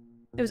idea.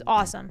 It was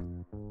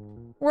awesome.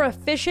 We're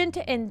efficient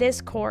in this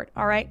court,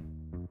 all right?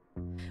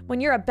 When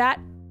you're a bat...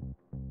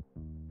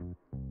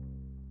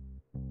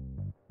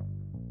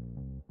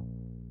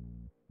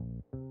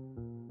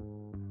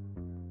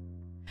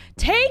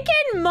 Taking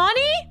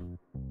money?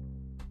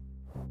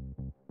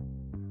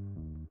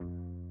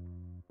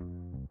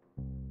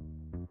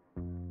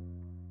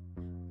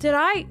 Did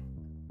I...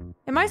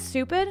 Am I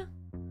stupid?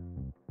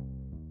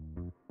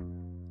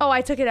 Oh,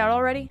 I took it out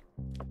already?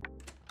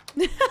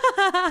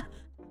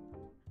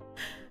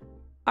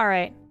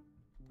 Alright.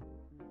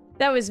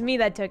 That was me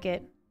that took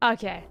it.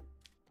 Okay.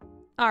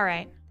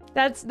 Alright.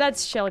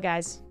 That's chill,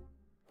 guys.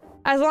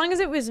 As long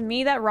as it was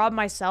me that robbed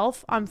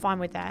myself, I'm fine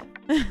with that.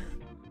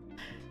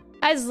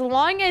 As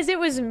long as it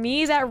was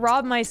me that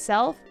robbed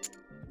myself,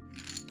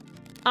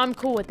 I'm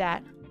cool with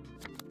that.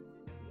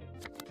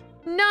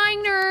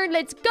 Niner,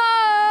 let's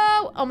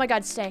go! Oh my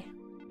god, stay.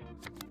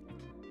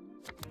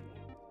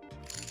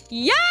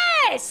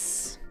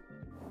 Yes!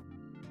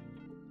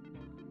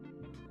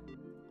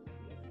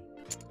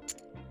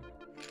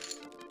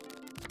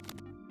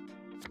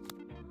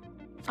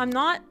 I'm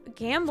not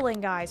gambling,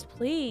 guys,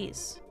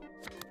 please.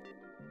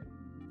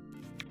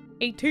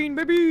 18,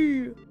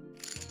 baby!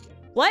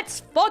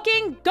 Let's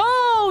fucking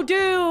go,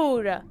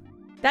 dude!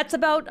 That's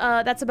about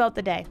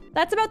the day.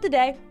 That's about the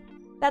day.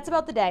 That's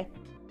about the day.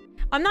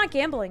 I'm not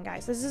gambling,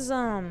 guys. This is, this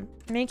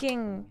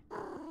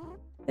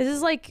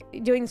is like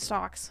doing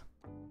stocks.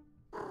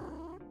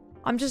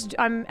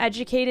 I'm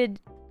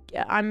educated.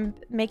 I'm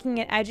making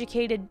an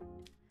educated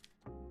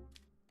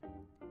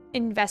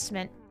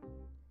investment.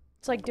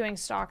 It's like doing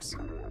stocks.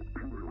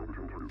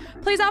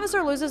 Police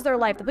officer loses their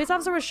life. The police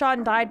officer was shot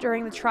and died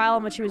during the trial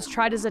in which he was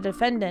tried as a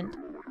defendant.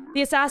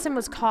 The assassin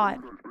was caught.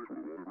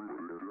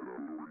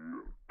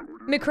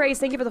 McCraze,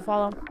 thank you for the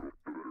follow.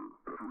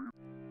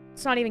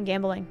 It's not even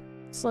gambling.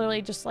 It's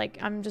literally just like,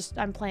 I'm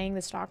playing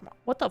the stock market.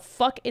 What the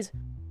fuck is...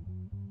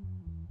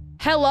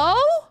 Hello?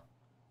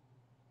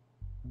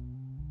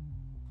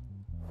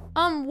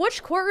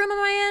 Which courtroom am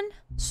I in?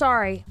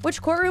 Sorry,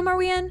 which courtroom are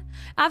we in?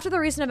 After the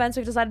recent events,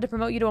 we've decided to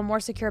promote you to a more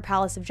secure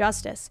palace of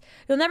justice.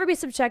 You'll never be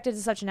subjected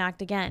to such an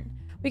act again.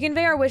 We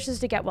convey our wishes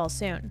to get well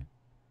soon.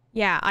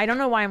 Yeah, I don't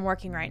know why I'm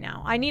working right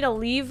now. I need a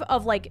leave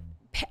of like,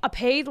 a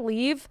paid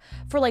leave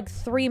for like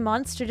 3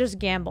 months to just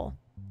gamble.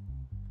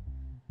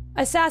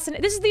 Assassin,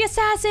 this is the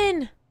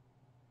assassin!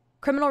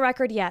 Criminal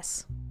record,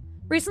 yes.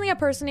 Recently, a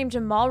person named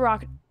Jamal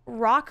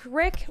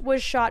Rockrick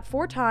was shot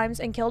 4 times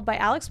and killed by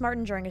Alex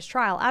Martin during his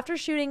trial. After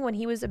shooting when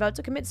he was about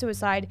to commit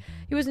suicide,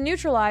 he was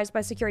neutralized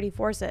by security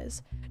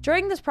forces.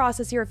 During this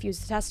process, he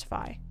refused to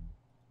testify.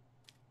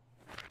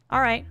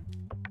 Alright.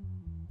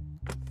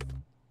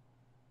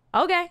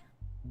 Okay.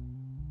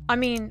 I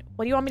mean,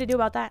 what do you want me to do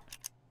about that?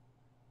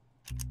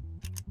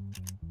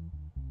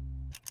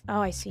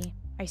 Oh, I see.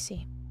 I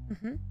see.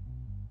 Mm-hmm.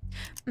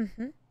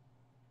 Mm-hmm.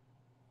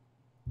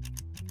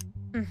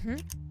 Mm-hmm.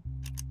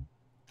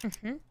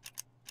 Mm-hmm.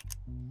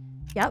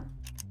 Yep.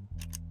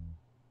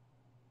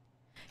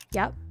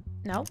 Yep.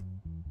 No.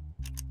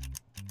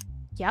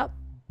 Yep.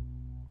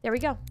 There we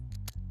go.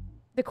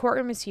 The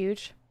courtroom is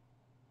huge.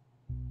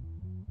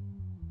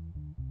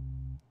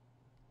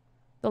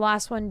 The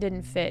last one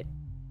didn't fit.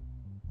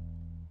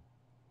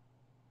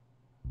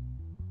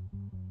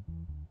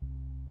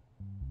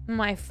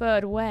 My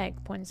third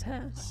wag,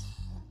 princess.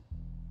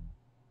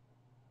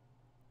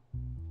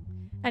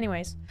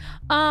 Anyways.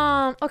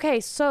 Okay,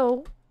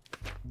 so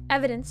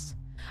evidence.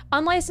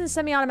 Unlicensed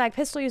semi-automatic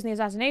pistol used in the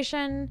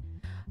assassination.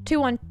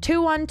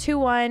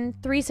 212121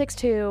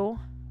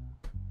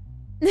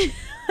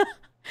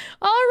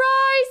 All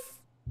rise!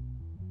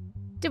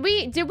 Did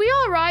we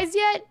all rise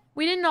yet?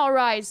 We didn't all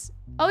rise.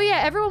 Oh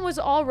yeah, everyone was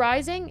all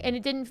rising and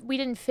we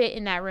didn't fit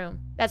in that room.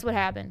 That's what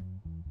happened.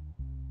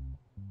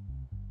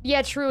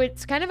 Yeah, true.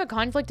 It's kind of a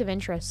conflict of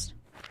interest.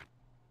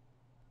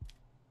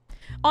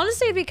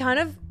 Honestly, it'd be kind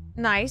of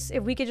nice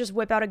if we could just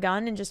whip out a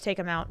gun and just take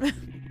him out.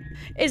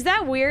 Is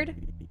that weird?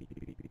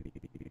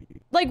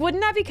 Like,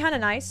 wouldn't that be kind of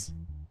nice?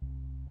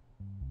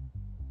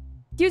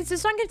 You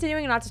insist on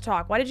continuing not to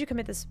talk. Why did you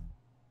commit this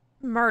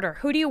murder?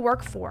 Who do you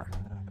work for?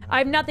 I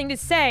have nothing to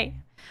say.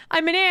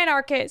 I'm an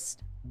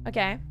anarchist.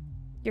 Okay.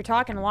 You're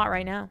talking a lot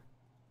right now.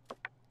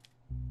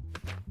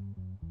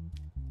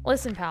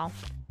 Listen, pal.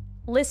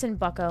 Listen,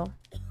 bucko.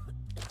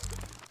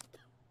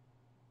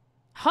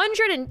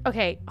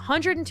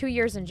 102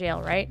 years in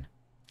jail, right?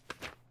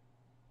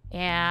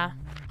 Yeah.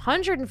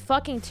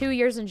 102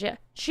 years in jail.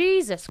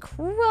 Jesus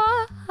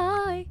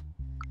Christ.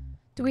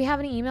 Do we have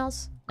any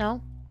emails?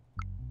 No?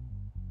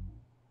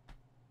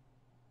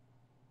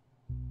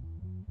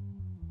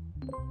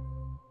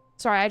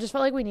 Sorry, I just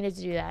felt like we needed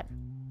to do that.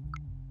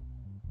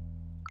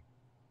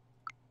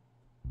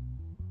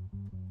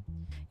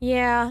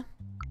 Yeah.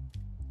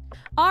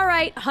 All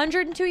right,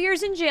 102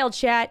 years in jail,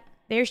 chat.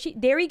 There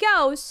he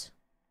goes.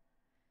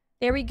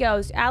 There he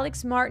goes.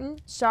 Alex Martin,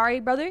 sorry,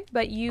 brother,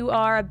 but you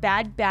are a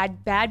bad,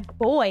 bad, bad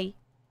boy.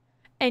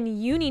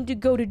 And you need to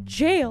go to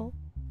jail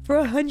for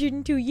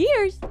 102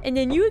 years, and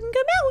then you can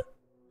come out.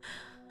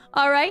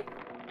 All right?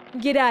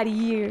 Get out of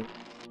here.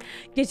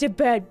 Get a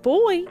bad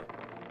boy.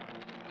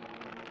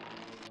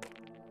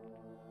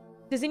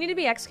 Does he need to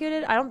be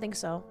executed? I don't think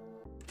so.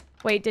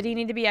 Wait, did he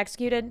need to be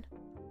executed?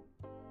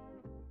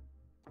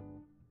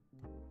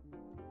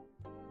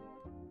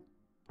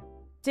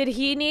 Did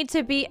he need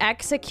to be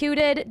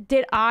executed?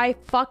 Did I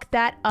fuck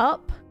that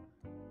up?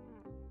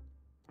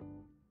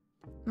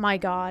 My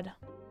God.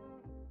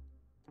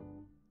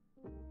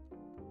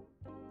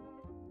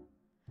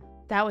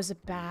 That was a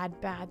bad.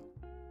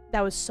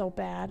 That was so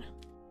bad.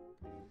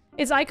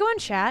 Is Aiko in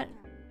chat?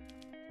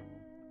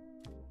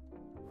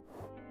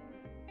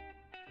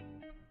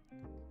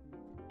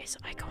 Is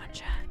Aiko in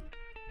chat?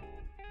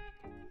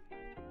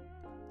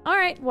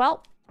 Alright,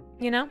 well,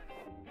 you know.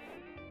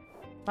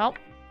 Well.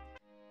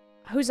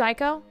 Who's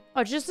Aiko?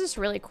 Oh, just this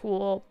really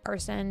cool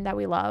person that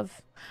we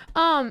love.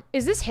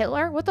 Is this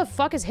Hitler? What the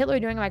fuck is Hitler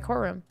doing in my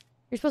courtroom?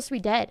 You're supposed to be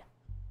dead.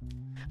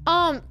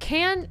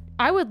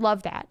 I would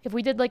love that if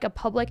we did like a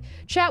public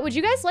chat. Would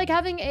you guys like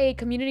having a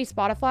community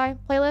Spotify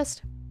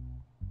playlist?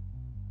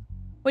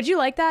 Would you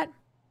like that?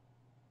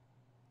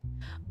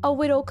 A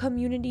little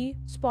community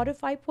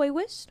Spotify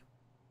playlist?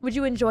 Would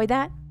you enjoy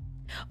that?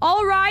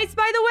 All rise,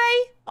 by the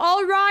way.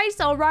 All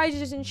rise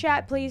just in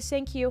chat, please.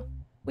 Thank you.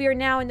 We are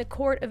now in the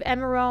court of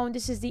Emerome.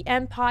 This is the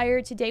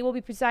Empire. Today we'll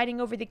be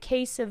presiding over the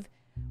case of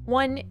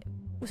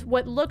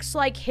what looks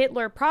like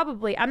Hitler,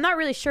 probably. I'm not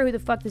really sure who the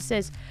fuck this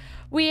is.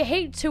 We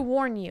hate to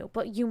warn you,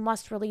 but you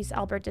must release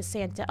Albert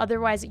DeSanta.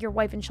 Otherwise, your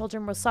wife and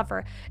children will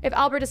suffer. If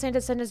Albert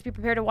DeSanta sends us, be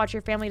prepared to watch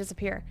your family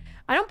disappear.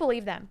 I don't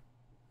believe them.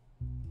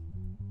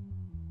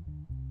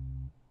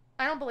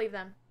 I don't believe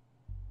them.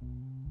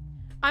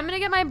 I'm gonna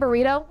get my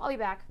burrito. I'll be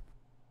back.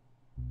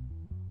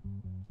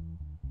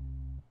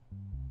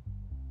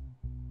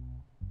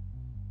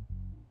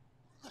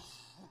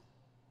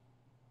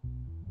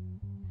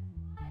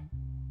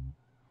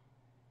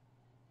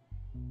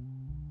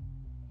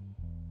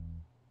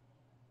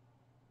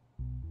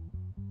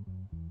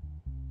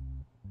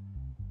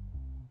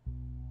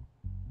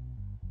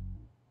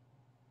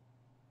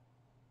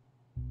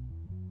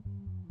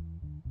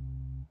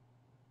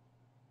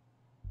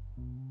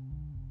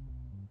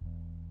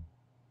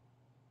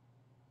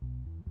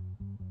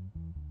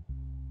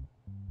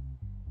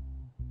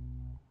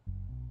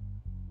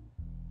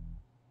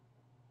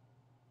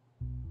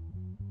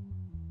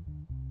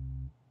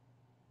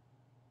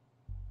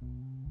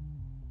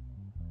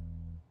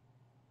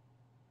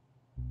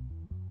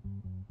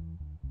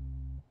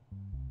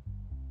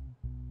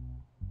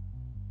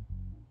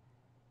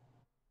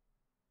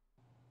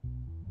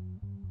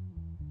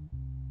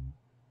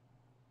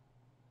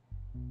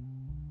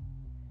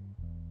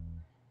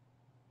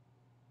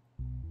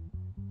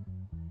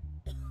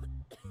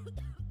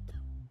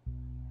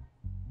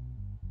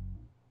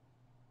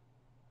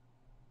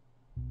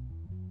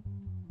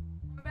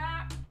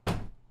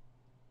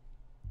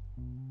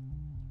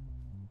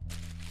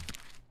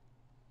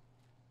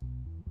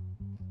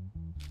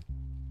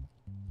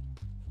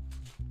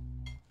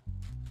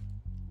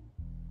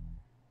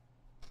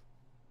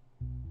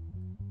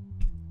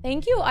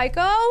 Thank you,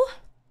 Aiko.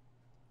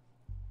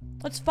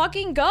 Let's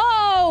fucking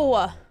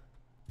go.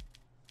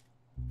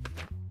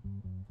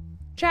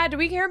 Chad, do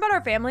we care about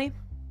our family?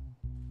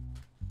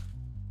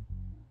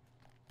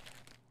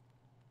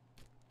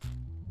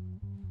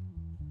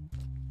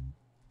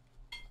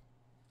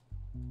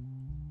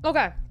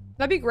 Okay.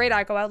 That'd be great,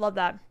 Aiko. I love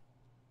that.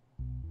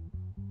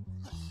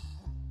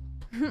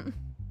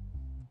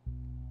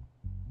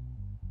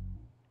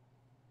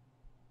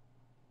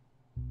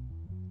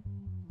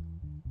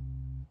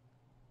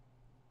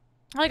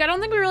 Like, I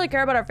don't think we really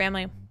care about our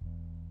family.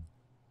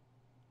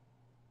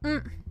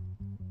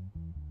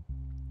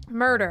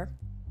 Murder.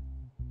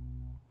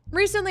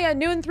 Recently at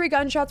noon, 3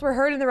 gunshots were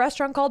heard in the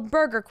restaurant called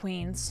Burger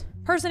Queen's.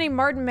 Person named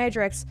Martin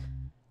Madrix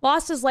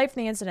lost his life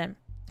in the incident.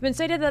 It's been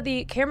stated that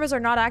the cameras are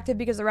not active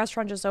because the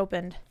restaurant just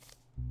opened.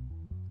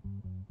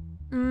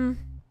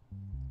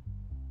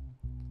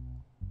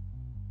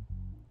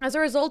 As a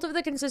result of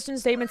the consistent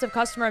statements of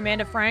customer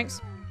Amanda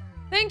Franks.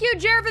 Thank you,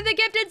 Jer, for the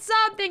gifted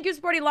sub. Thank you,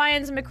 Sporty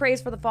Lions and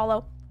McCrae's for the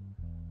follow.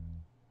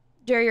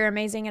 Jer, you're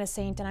amazing and a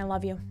saint, and I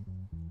love you.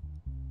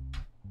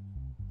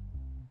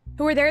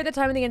 Who were there at the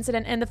time of the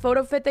incident, and the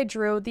photo fit they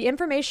drew, the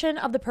information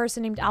of the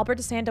person named Albert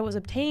DeSanta was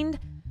obtained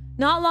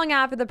not long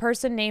after the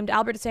person named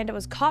Albert DeSanta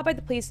was caught by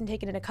the police and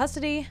taken into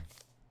custody.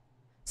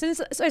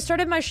 Since I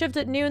started my shift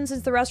at noon,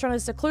 since the restaurant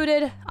is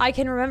secluded, I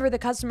can remember the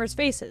customers'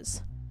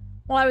 faces.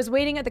 While I was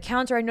waiting at the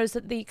counter, I noticed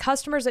that the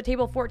customers at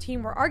table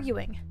 14 were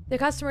arguing. The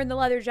customer in the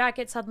leather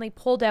jacket suddenly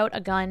pulled out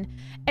a gun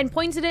and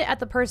pointed it at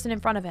the person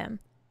in front of him.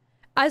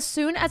 As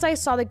soon as I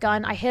saw the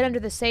gun, I hid under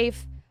the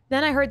safe.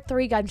 Then I heard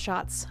 3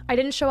 gunshots. I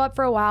didn't show up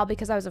for a while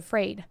because I was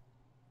afraid.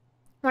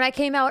 When I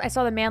came out, I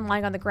saw the man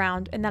lying on the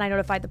ground, and then I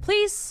notified the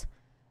police.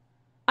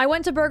 I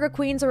went to Burger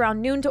Queen's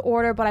around noon to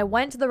order, but I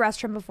went to the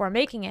restaurant before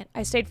making it.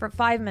 I stayed for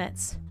 5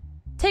 minutes.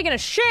 Taking a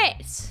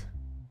shit!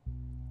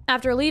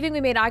 After leaving,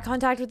 we made eye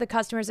contact with the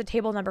customers at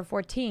table number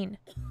 14.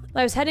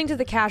 While I was heading to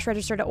the cash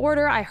register to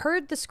order, I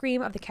heard the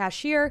scream of the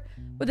cashier.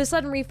 With a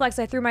sudden reflex,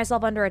 I threw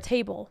myself under a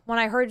table when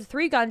I heard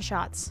 3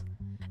 gunshots.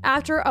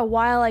 After a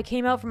while, I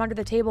came out from under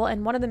the table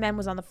and one of the men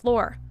was on the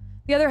floor.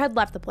 The other had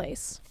left the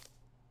place.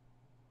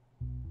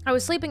 I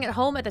was sleeping at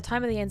home at the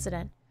time of the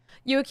incident.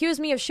 You accused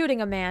me of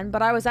shooting a man,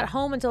 but I was at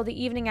home until the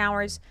evening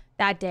hours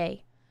that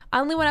day. I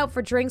only went out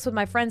for drinks with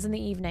my friends in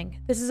the evening.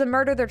 This is a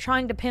murder they're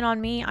trying to pin on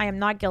me. I am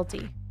not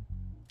guilty.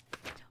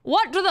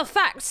 What do the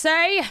facts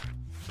say?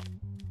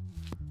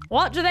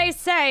 What do they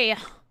say?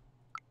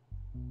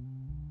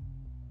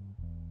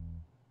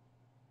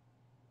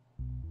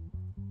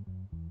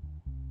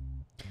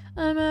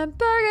 I'm at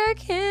Burger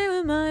King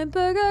with my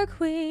Burger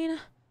Queen.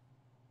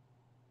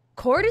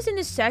 Court is in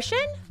this session?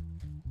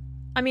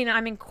 I mean,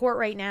 I'm in court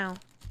right now.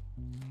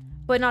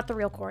 But not the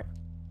real court.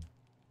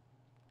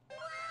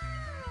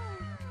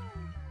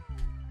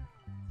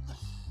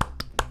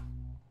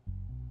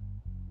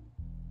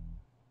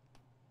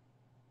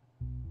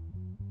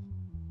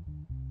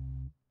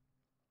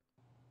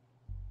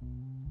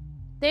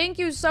 Thank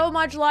you so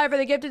much, Live, for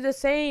the gift of the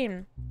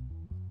same.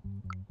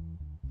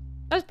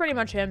 That's pretty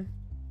much him.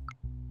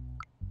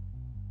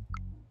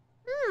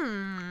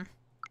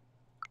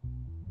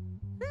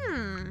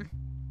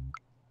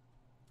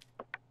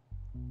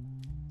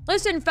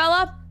 Listen,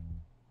 fella.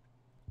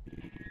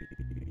 Do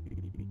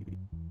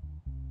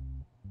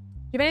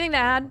you have anything to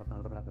add?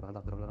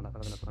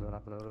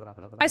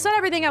 I said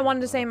everything I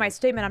wanted to say in my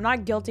statement. I'm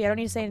not guilty. I don't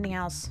need to say anything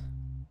else.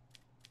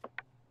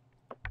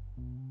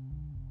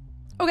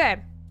 Okay.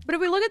 But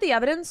if we look at the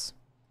evidence,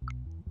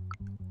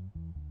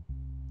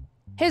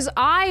 his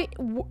eye...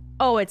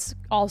 Oh, it's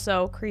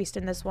also creased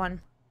in this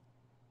one.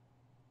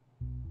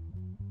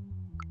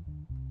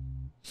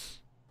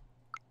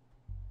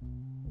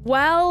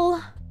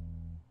 Well,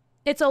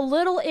 it's a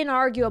little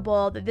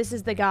inarguable that this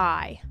is the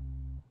guy.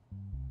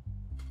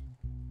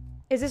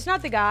 Is this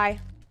not the guy?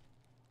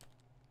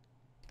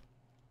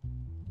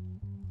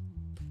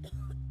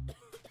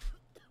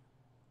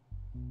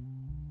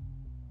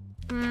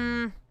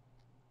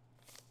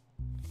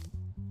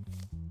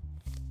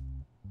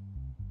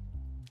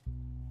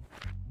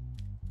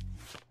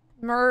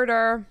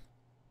 Murder.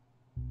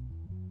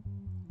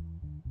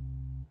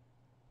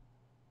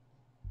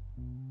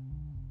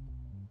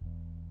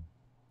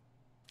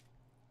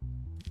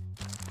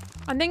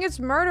 I think it's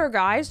murder,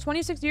 guys.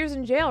 26 years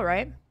in jail,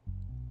 right?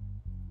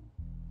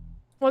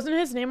 Wasn't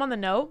his name on the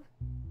note?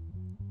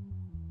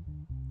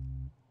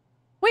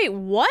 Wait,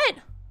 what?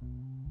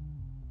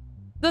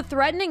 The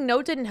threatening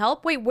note didn't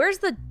help? Wait, where's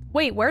the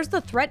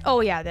threat?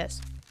 Oh, yeah, this.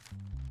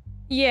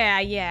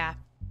 Yeah.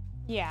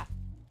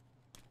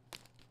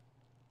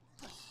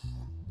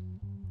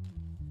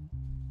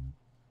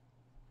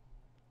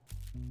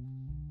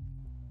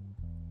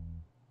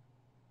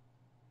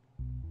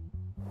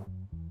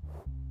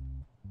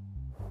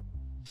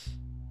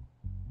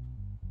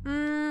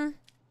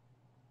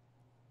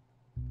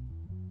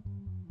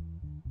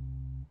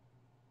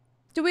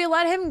 Do we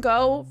let him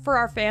go for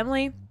our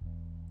family?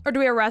 Or do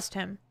we arrest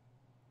him?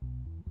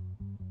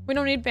 We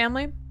don't need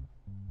family?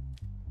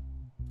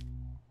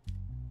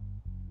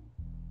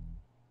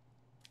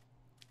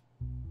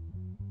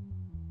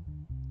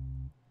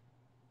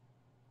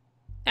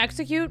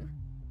 Execute?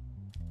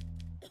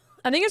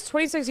 I think it's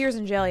 26 years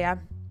in jail, yeah.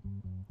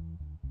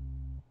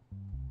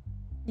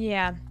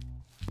 Yeah.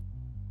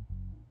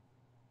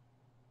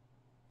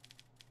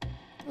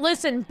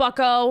 Listen,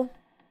 bucko.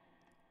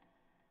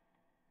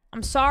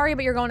 I'm sorry,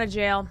 but you're going to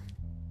jail.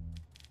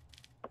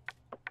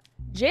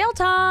 Jail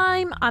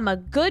time! I'm a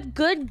good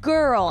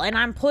girl, and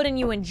I'm putting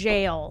you in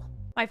jail.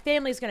 My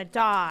family's gonna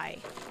die.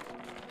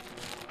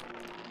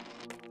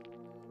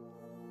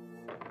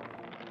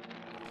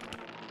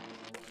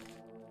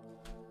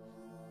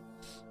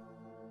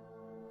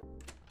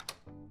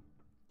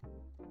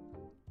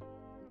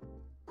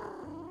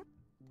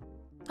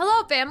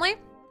 Hello, family.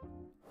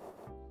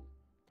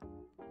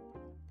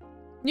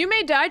 You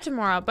may die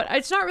tomorrow, but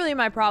it's not really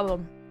my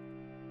problem.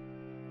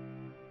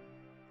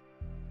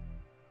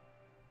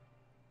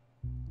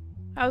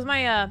 How's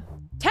my,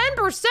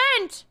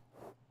 10%?!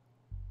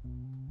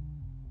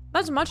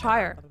 That's much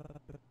higher.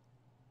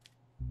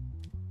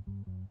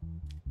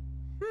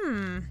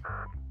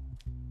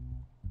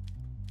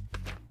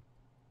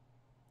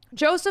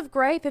 Joseph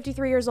Gray,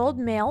 53 years old,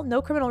 male,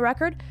 no criminal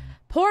record,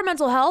 poor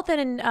mental health,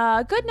 and in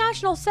good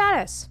national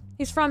status.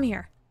 He's from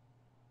here.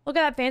 Look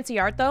at that fancy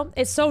art, though.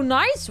 It's so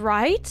nice,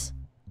 right?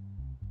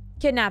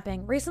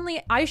 Kidnapping.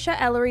 Recently, Aisha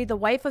Ellery, the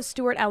wife of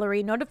Stuart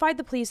Ellery, notified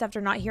the police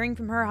after not hearing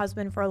from her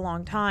husband for a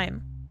long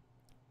time.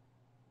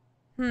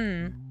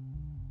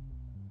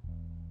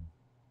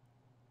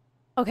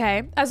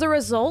 Okay. As a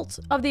result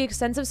of the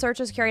extensive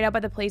searches carried out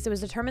by the police, it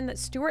was determined that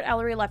Stuart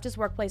Ellery left his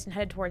workplace and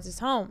headed towards his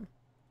home.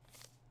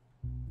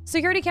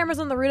 Security cameras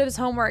on the route of his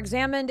home were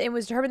examined, and it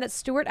was determined that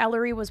Stuart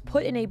Ellery was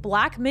put in a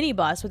black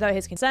minibus without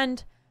his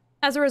consent.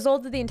 As a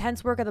result of the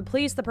intense work of the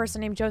police, the person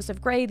named Joseph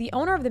Gray, the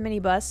owner of the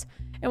minibus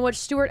in which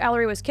Stuart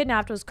Ellery was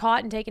kidnapped, was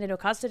caught and taken into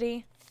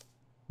custody.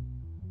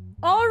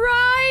 All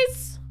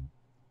rise!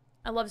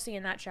 I love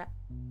seeing that, chat.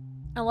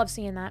 I love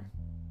seeing that.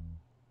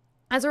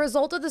 As a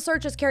result of the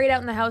searches carried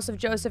out in the house of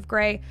Joseph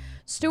Gray,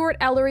 Stuart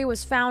Ellery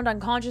was found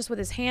unconscious with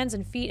his hands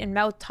and feet and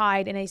mouth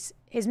tied in his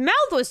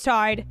mouth was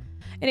tied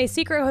in a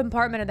secret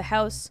compartment of the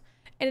house.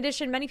 In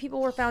addition, many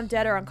people were found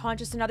dead or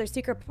unconscious in other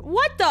secret...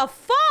 What the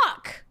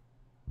fuck?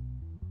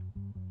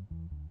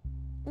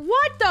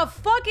 What the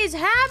fuck is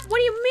happening? What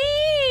do you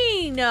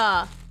mean?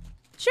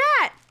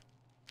 Chat.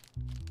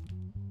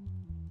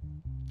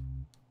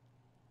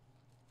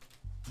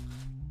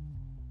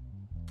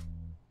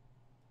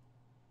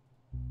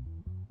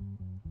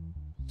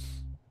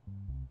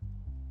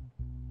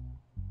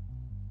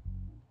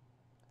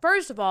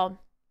 First of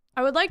all,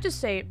 I would like to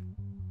state,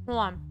 hold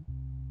on.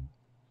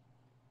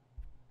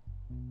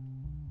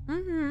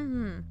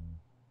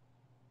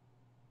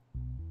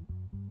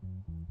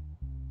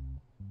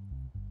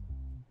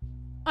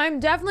 I'm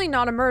definitely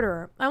not a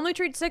murderer. I only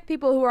treat sick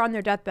people who are on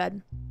their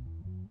deathbed.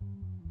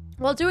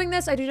 While doing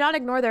this, I do not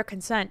ignore their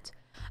consent.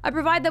 I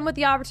provide them with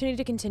the opportunity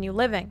to continue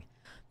living.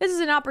 This is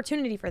an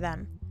opportunity for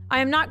them. I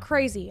am not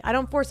crazy. I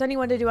don't force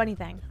anyone to do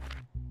anything.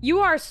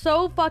 You are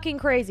so fucking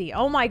crazy.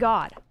 Oh my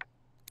god.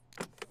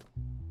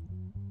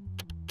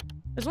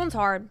 This one's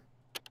hard.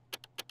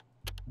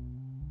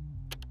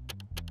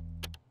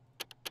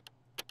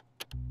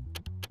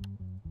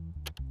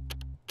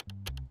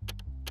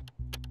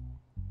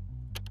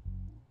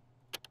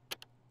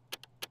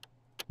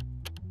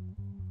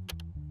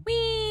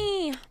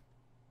 Whee!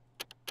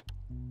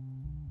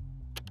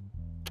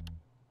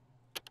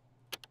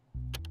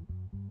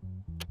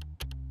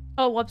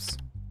 Oh, whoops.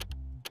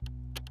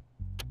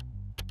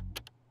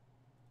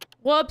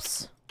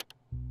 Whoops.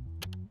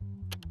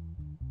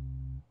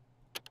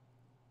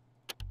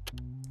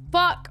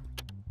 Fuck.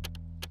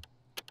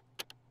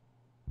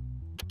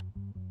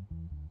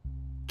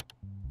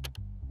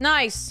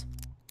 Nice.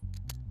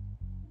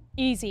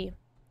 Easy.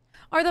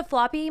 Are the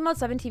floppy emotes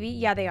 7TV?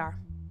 Yeah, they are.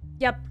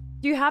 Yep.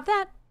 Do you have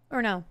that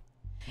or no?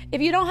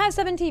 If you don't have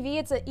 7TV,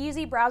 it's an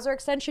easy browser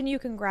extension you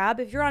can grab.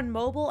 If you're on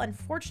mobile,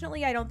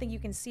 unfortunately, I don't think you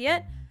can see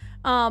it.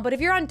 But if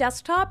you're on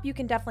desktop, you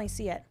can definitely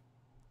see it.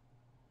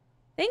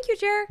 Thank you,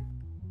 Jer.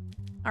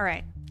 All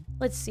right.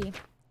 Let's see.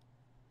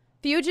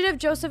 Fugitive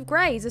Joseph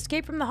Gray. He's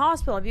escaped from the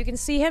hospital. If you can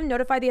see him,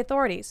 notify the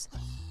authorities.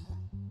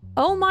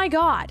 Oh my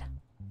god.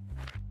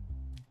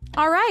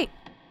 All right.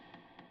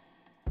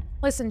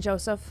 Listen,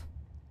 Joseph.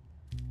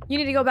 You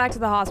need to go back to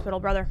the hospital,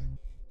 brother.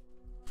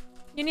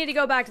 You need to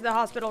go back to the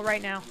hospital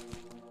right now.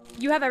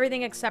 You have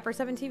everything except for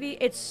 7TV?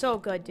 It's so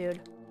good, dude.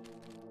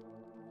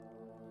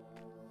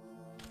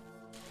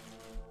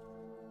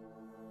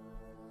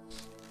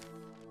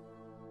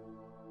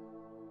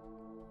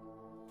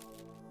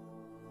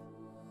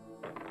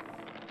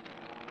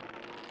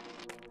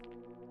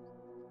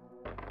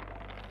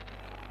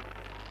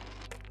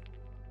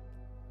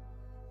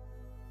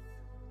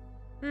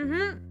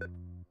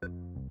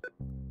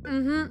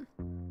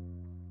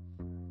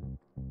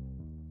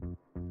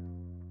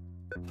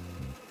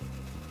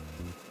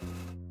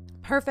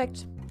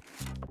 Perfect.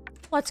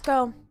 Let's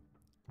go.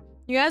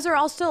 You guys are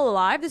all still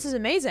alive? This is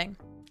amazing.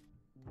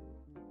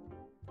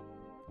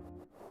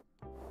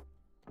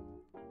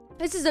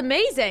 This is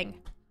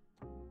amazing.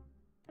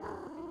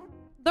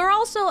 They're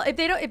also,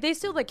 if they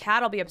steal the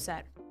cat, I'll be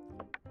upset.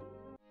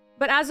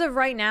 But as of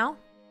right now,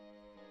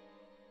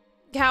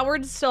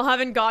 cowards still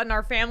haven't gotten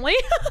our family.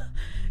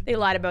 They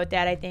lied about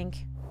that, I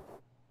think.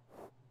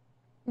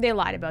 They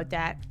lied about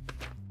that.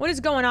 What is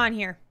going on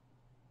here?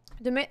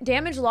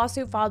 Damage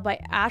lawsuit filed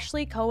by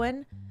Ashley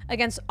Cohen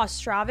against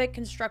Ostravik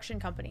Construction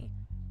Company.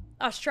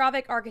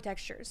 Ostravik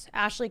Architectures.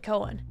 Ashley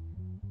Cohen.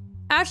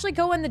 Ashley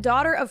Cohen, the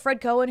daughter of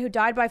Fred Cohen, who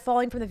died by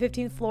falling from the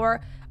 15th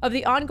floor of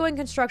the ongoing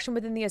construction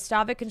within the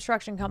Ostravik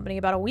Construction Company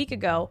about a week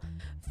ago,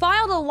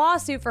 filed a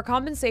lawsuit for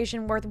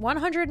compensation worth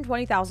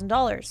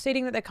 $120,000,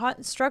 stating that the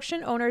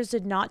construction owners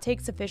did not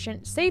take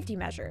sufficient safety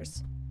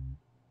measures.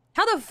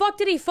 How the fuck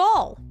did he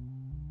fall?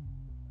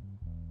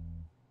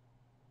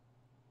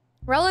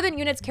 Relevant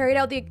units carried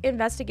out the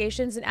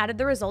investigations and added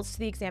the results to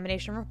the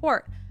examination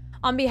report.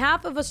 On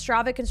behalf of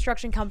Ostravik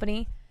Construction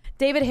Company,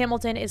 David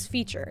Hamilton is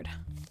featured.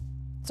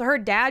 So her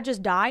dad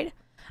just died?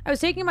 I was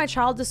taking my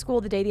child to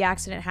school the day the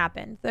accident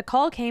happened. The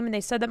call came and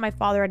they said that my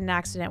father had an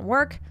accident at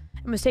work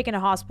and was taken to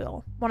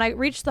hospital. When I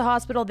reached the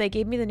hospital, they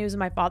gave me the news of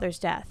my father's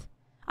death.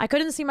 I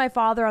couldn't see my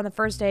father on the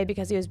first day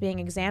because he was being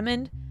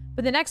examined,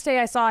 but the next day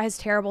I saw his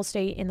terrible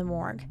state in the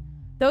morgue.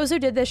 Those who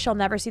did this shall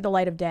never see the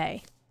light of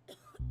day.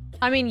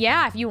 I mean,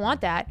 yeah, if you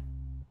want that.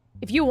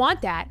 If you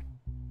want that.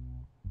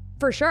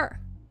 For sure.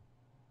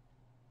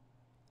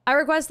 I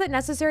request that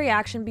necessary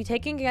action be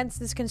taken against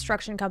this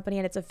construction company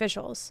and its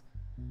officials,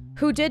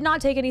 who did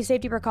not take any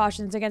safety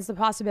precautions against the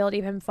possibility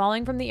of him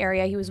falling from the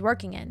area he was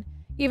working in,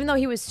 even though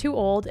he was too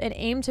old and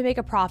aimed to make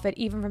a profit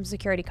even from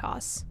security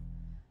costs.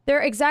 There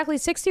are exactly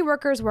 60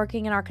 workers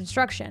working in our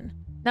construction.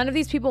 None of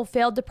these people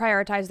failed to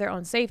prioritize their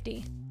own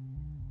safety.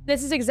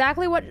 This is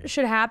exactly what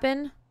should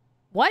happen.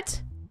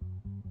 What?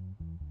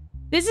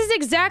 This is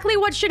exactly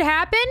what should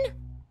happen?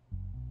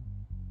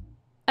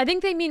 I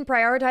think they mean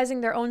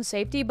prioritizing their own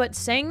safety, but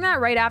saying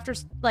that right after,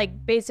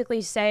 like,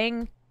 basically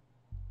saying,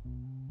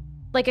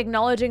 like,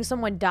 acknowledging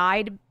someone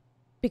died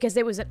because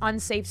it was an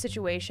unsafe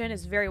situation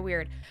is very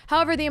weird.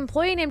 However, the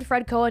employee named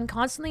Fred Cohen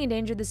constantly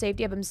endangered the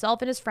safety of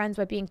himself and his friends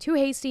by being too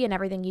hasty in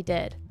everything he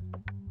did.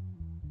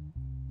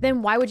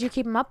 Then why would you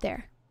keep him up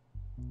there?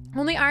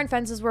 Only iron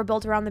fences were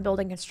built around the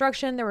building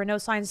construction. There were no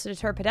signs to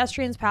deter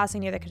pedestrians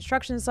passing near the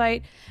construction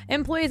site.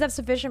 Employees have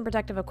sufficient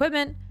protective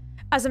equipment.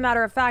 As a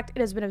matter of fact,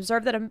 it has been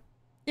observed that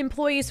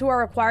employees who are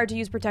required to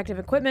use protective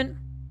equipment,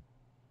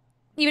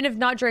 even if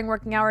not during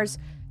working hours,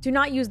 do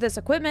not use this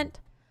equipment.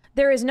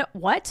 There is no...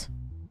 What?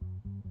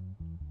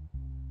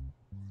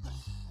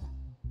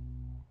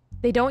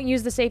 They don't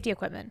use the safety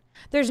equipment.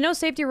 There's no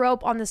safety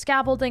rope on the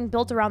scaffolding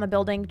built around the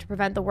building to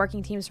prevent the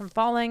working teams from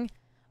falling.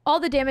 All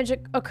the damage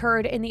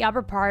occurred in the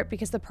upper part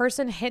because the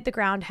person hit the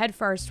ground head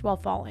first while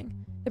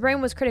falling. The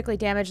brain was critically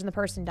damaged and the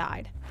person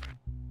died.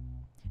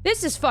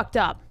 This is fucked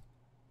up.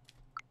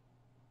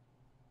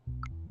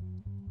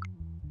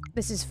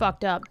 This is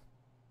fucked up.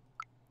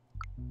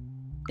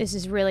 This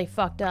is really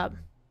fucked up.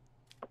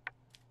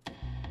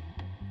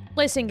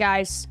 Listen,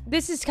 guys,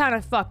 this is kind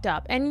of fucked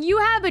up. And you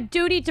have a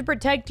duty to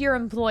protect your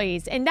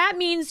employees. And that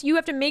means you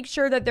have to make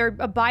sure that they're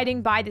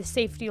abiding by the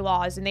safety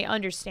laws and they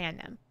understand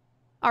them.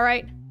 All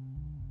right?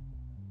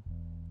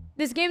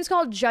 This game's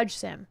called Judge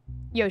Sim,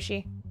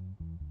 Yoshi.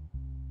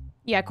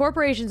 Yeah,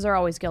 corporations are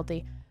always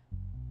guilty.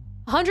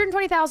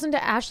 $120,000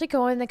 to Ashley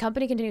Cohen. The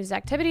company continues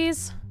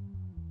activities.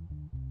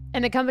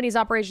 And the company's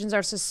operations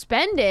are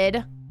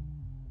suspended.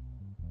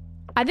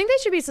 I think they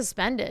should be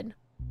suspended.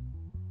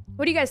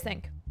 What do you guys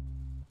think?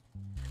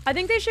 I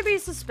think they should be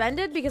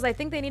suspended because I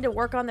think they need to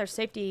work on their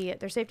safety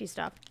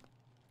stuff.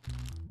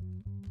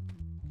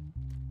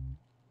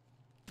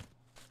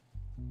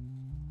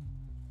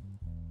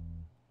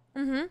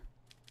 Mm-hmm.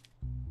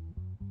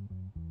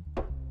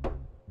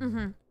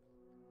 Mm-hmm.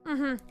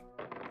 Mm-hmm.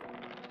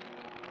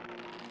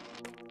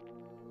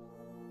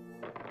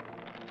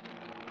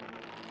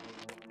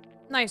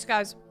 Nice,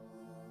 guys.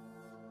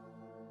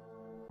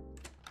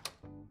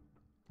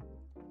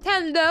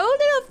 Hello,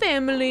 little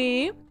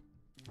family.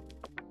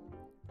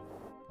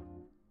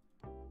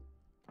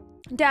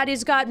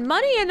 Daddy's got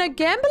money and a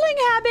gambling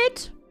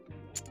habit.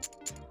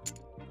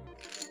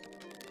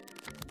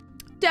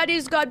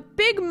 Daddy's got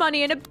big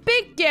money and a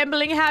big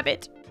gambling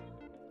habit.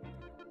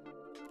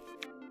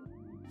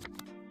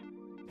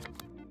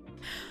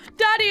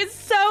 Daddy is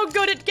so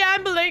good at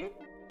gambling.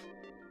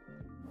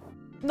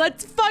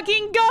 Let's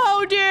fucking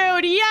go,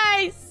 dude.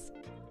 Yes.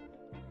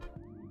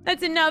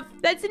 That's enough.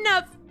 That's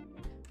enough.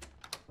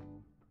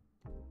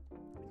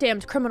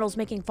 Damned criminals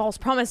making false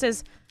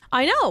promises.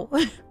 I know.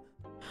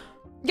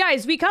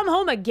 Guys, we come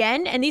home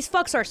again and these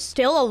fucks are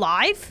still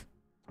alive?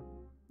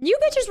 You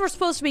bitches were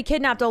supposed to be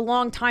kidnapped a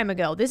long time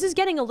ago. This is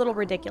getting a little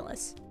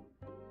ridiculous.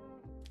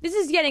 This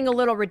is getting a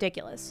little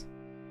ridiculous.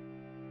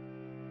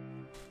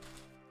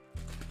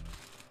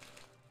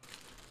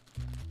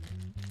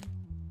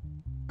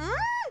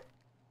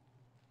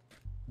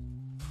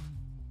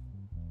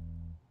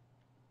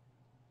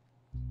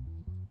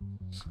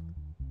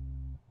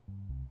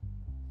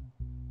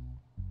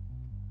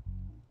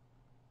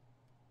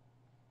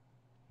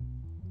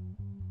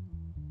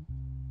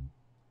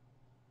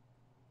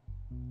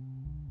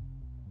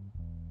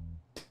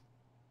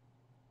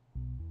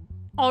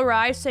 All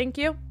right, thank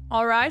you.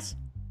 All right.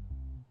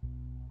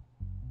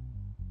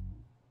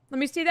 Let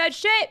me see that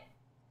shit.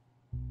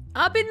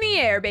 Up in the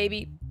air,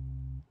 baby.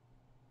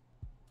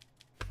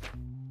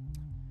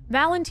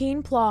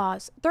 Valentine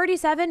Plaus,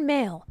 37,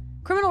 male.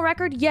 Criminal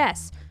record,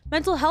 yes.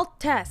 Mental health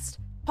test,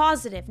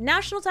 positive.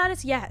 National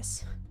status,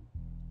 yes.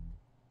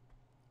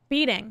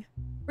 Beating.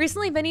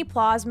 Recently, Vinnie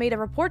Plaus made a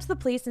report to the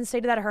police and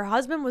stated that her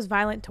husband was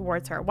violent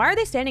towards her. Why are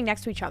they standing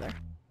next to each other?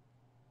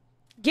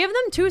 Give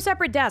them 2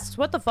 separate desks.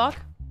 What the fuck?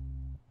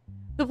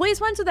 The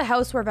police went to the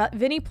house where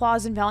Vinnie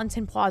Plaus and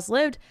Valentine Plaus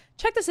lived,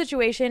 checked the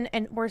situation,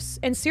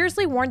 and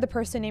seriously warned the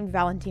person named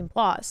Valentine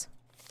Plaus.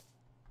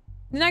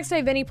 The next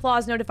day, Vinnie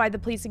Plaus notified the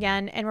police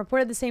again and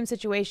reported the same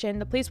situation.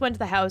 The police went to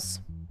the house.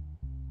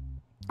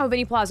 Oh,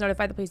 Vinnie Plaus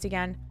notified the police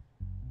again,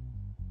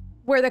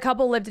 where the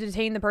couple lived to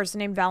detain the person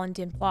named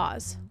Valentine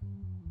Plaus.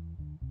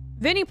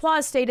 Vinnie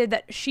Plaus stated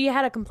that she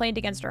had a complaint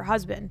against her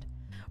husband.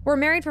 We're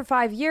married for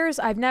 5 years.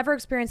 I've never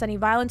experienced any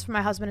violence from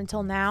my husband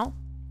until now.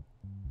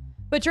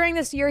 But during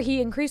this year, he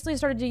increasingly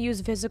started to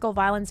use physical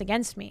violence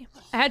against me.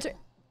 I had to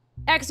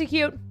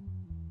execute.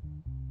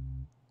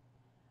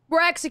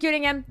 We're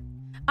executing him.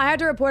 I had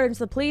to report him to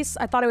the police.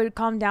 I thought it would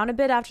calm down a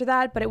bit after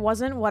that, but it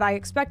wasn't what I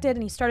expected,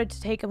 and he started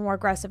to take a more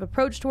aggressive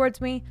approach towards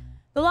me.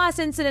 The last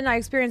incident I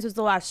experienced was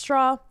the last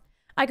straw.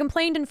 I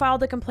complained and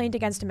filed a complaint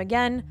against him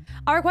again.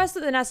 I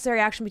requested the necessary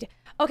action be taken.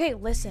 Okay,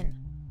 listen.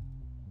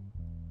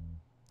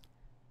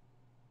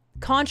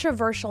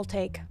 Controversial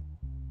take.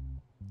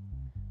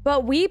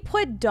 But we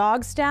put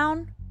dogs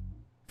down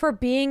for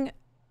being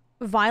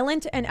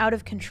violent and out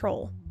of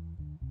control.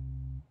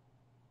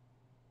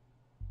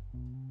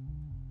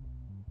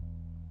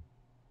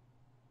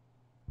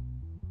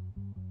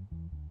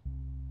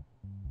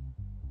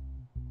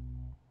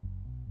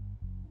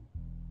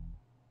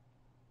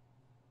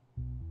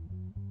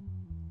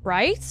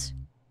 Right?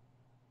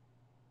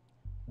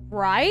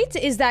 Right?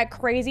 Is that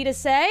crazy to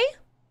say?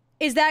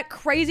 Is that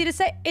crazy to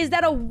say? Is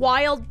that a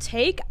wild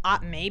take?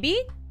 Maybe.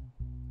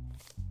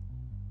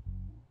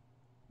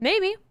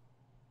 Maybe.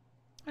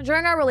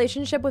 During our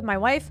relationship with my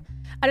wife,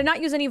 I did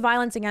not use any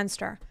violence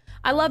against her.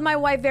 I love my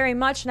wife very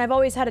much, and I've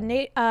always had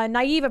a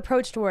naive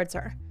approach towards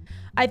her.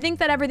 I think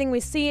that everything we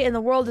see in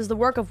the world is the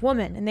work of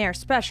women, and they are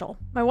special.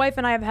 My wife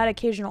and I have had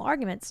occasional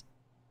arguments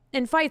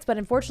and fights, but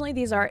unfortunately,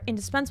 these are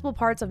indispensable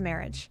parts of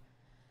marriage.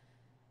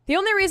 The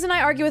only reason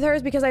I argue with her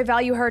is because I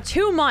value her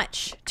too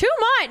much. Too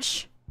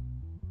much!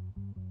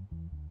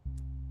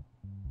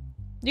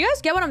 Do you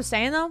guys get what I'm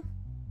saying, though?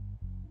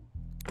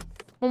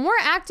 When we're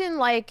acting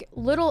like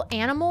little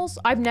animals,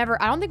 I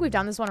don't think we've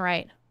done this one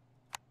right.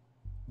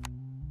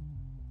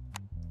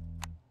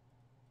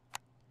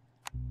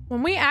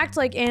 When we act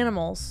like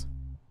animals.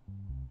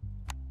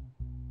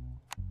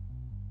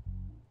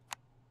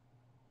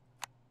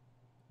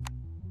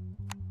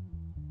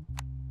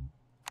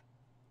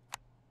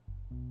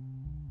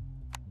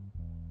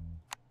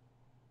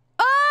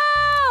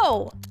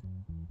 Oh!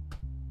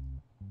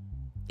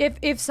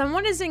 If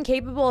someone is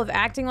incapable of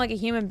acting like a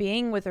human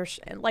being with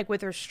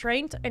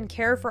restraint and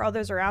care for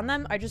others around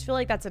them, I just feel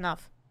like that's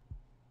enough.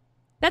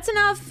 That's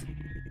enough.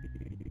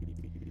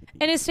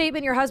 In his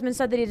statement, your husband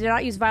said that he did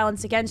not use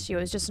violence against you.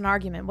 It was just an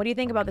argument. What do you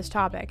think about this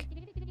topic?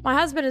 My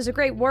husband is a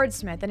great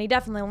wordsmith, and he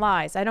definitely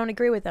lies. I don't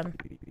agree with him.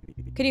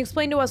 Can you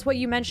explain to us what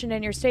you mentioned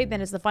in your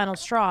statement as the final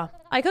straw?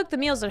 I cook the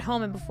meals at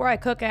home, and before I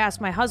cook, I ask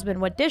my husband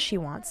what dish he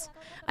wants.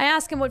 I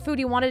asked him what food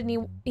he wanted,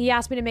 and he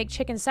asked me to make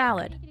chicken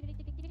salad.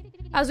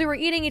 As we were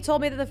eating, he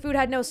told me that the food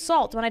had no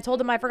salt. When I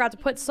told him I forgot to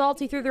put salt,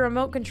 he threw the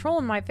remote control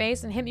in my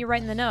face and hit me right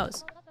in the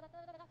nose.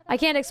 I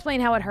can't explain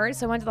how it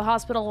hurts. I went to the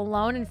hospital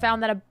alone and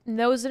found that a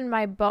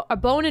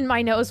bone in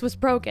my nose was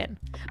broken.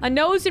 A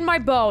nose in my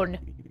bone.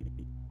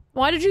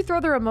 Why did you throw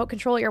the remote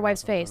control at your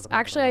wife's face?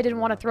 Actually, I didn't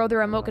want to throw the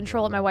remote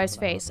control at my wife's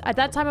face. At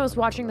that time, I was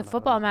watching the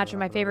football match of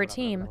my favorite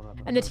team,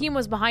 and the team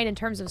was behind in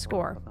terms of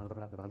score.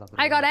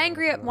 I got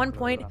angry at one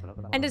point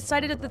and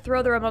decided to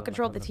throw the remote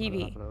control at the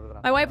TV.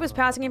 My wife was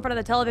passing in front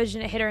of the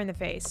television and it hit her in the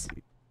face.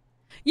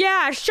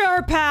 Yeah,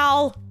 sure,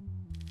 pal.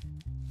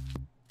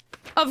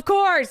 Of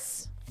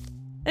course.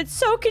 It's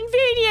so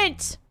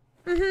convenient.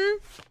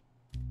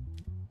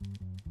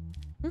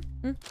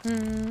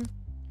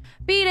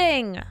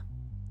 Beating.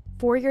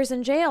 4 years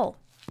in jail.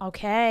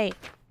 Okay.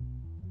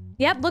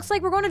 Yep, looks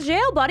like we're going to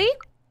jail, buddy.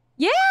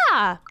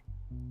 Yeah.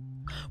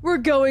 We're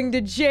going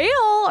to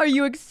jail. Are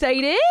you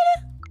excited?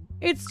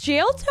 It's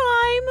jail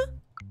time.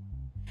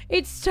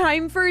 It's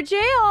time for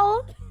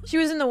jail. She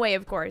was in the way,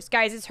 of course.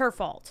 Guys, it's her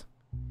fault.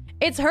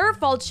 It's her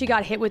fault she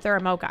got hit with the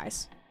remote,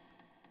 guys.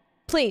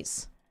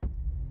 Please.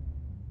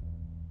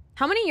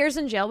 How many years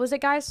in jail was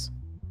it, guys?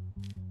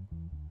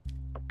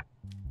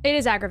 It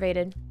is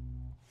aggravated.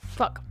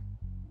 Fuck.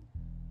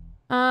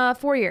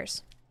 4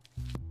 years.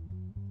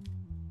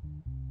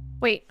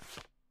 Wait.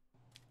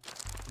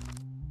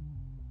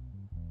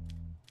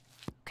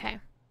 Okay.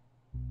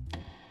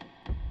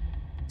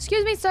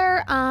 Excuse me,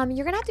 sir.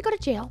 You're gonna have to go to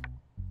jail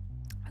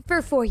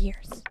for 4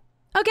 years.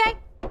 Okay.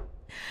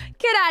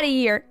 Get out of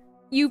here,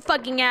 you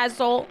fucking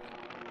asshole.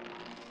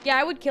 Yeah,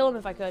 I would kill him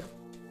if I could.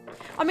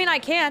 I mean, I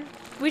can.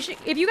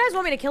 If you guys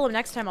want me to kill him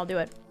next time, I'll do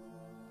it.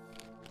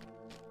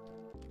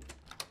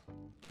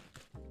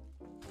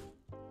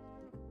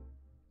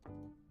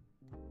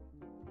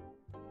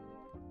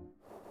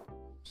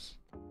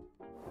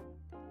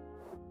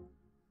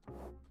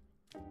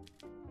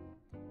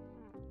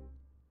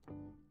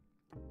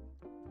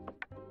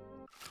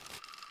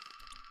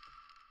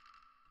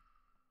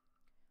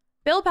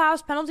 Bill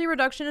passed. Penalty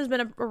reduction has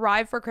been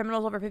arrived for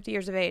criminals over 50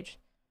 years of age.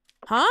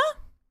 Huh?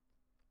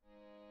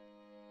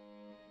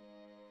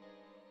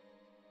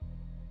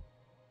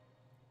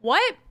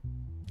 What?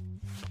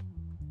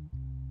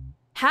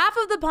 Half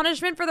of the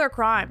punishment for their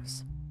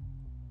crimes.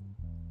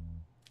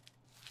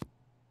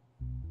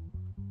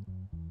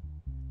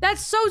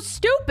 That's so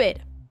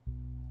stupid.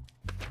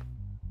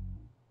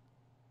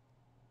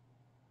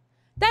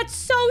 That's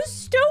so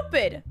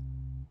stupid.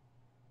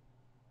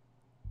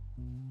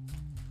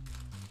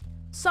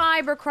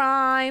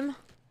 Cybercrime.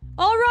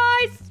 All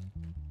right.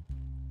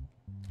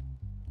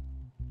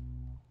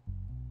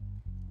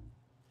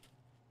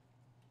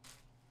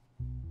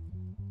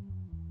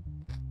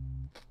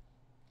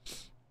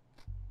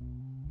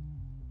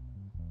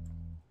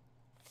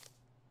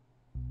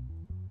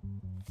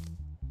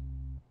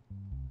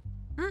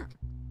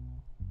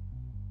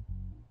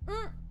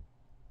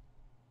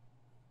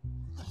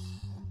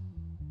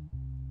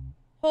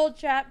 Hold,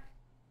 chat.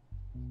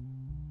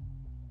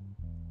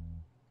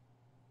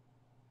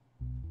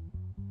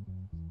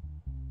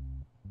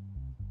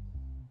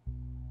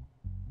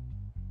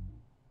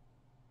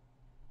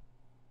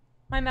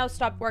 My mouse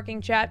stopped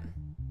working, chat.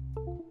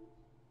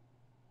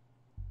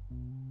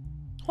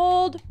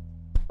 Hold.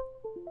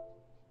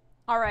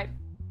 All right.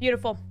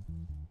 Beautiful.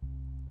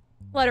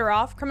 Letter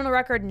off. Criminal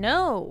record,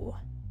 no.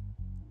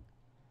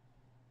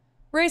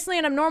 Recently,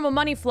 an abnormal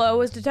money flow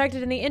was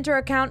detected in the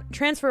inter-account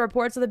transfer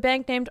reports of the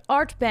bank named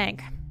Art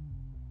Bank.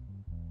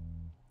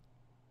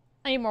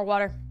 I need more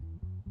water.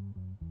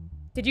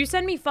 Did you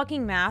send me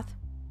fucking math?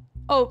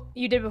 Oh,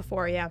 you did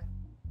before, yeah.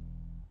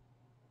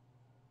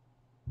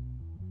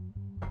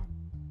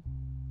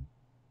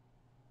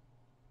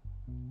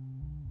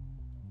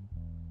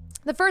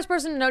 The first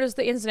person to notice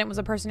the incident was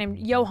a person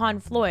named Johann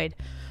Floyd,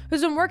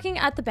 who's been working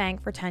at the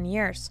bank for 10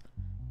 years.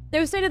 It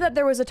was stated that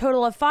there was a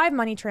total of 5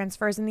 money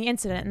transfers in the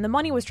incident, and the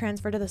money was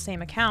transferred to the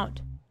same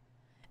account.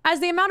 As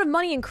the amount of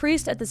money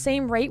increased at the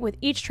same rate with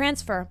each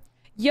transfer,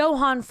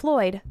 Johann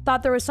Floyd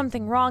thought there was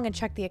something wrong and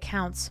checked the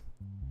accounts.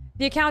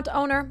 The account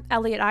owner,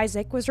 Elliot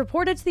Isaac, was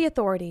reported to the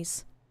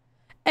authorities.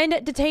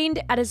 and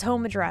detained at his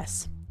home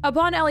address.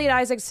 Upon Elliot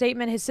Isaac's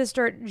statement, his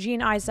sister,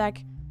 Jean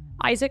Isaac,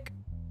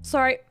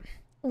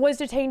 was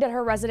detained at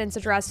her residence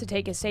address to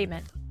take his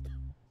statement.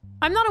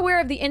 I'm not aware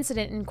of the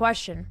incident in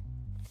question.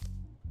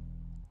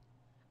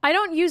 I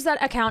don't use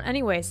that account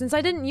anyway. Since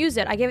I didn't use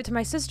it, I gave it to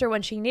my sister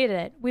when she needed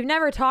it. We've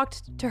never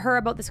talked to her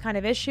about this kind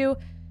of issue.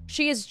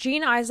 She is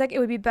Jean Isaac. It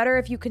would be better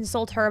if you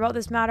consult her about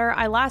this matter.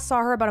 I last saw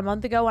her about a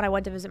month ago when I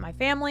went to visit my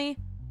family.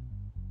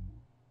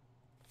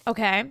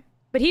 Okay,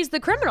 but he's the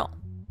criminal.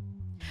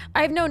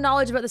 I have no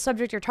knowledge about the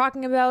subject you're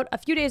talking about. A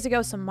few days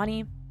ago, some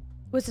money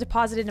was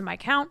deposited into my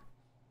account,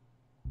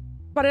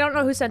 but I don't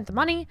know who sent the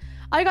money.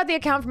 I got the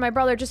account from my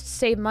brother just to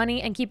save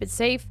money and keep it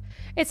safe.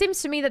 It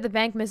seems to me that the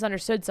bank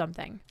misunderstood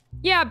something.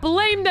 Yeah,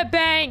 blame the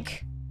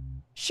bank.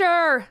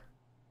 Sure.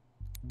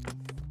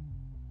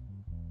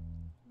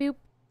 Boop,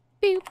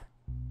 boop.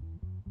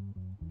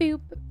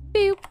 Boop,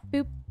 boop,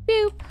 boop,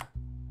 boop.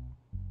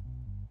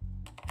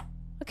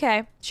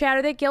 Okay, Chad,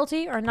 are they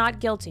guilty or not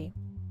guilty?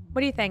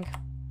 What do you think?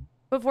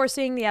 Before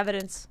seeing the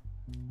evidence.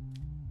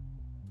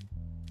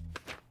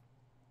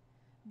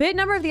 Bit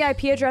number of the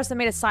IP address that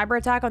made a cyber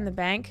attack on the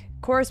bank.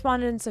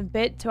 Correspondence of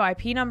bit to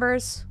IP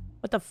numbers.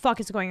 What the fuck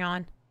is going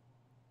on?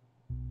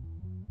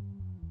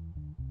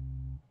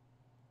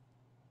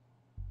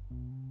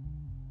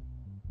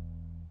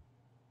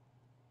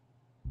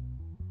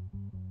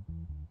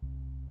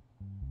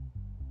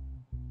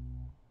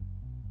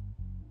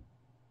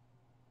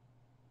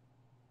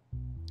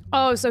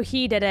 Oh, so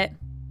he did it.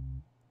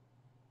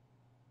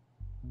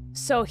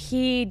 So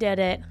he did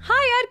it.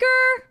 Hi,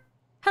 Edgar!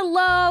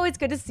 Hello, it's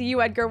good to see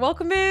you, Edgar.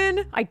 Welcome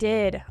in. I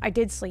did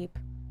sleep.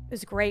 It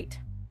was great.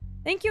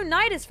 Thank you,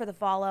 Nidus, for the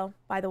follow,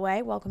 by the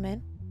way. Welcome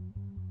in.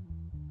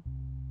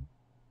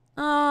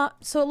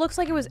 So it looks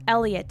like it was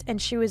Elliot, and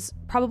she was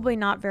probably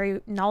not very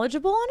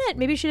knowledgeable on it.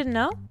 Maybe she didn't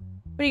know?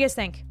 What do you guys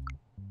think?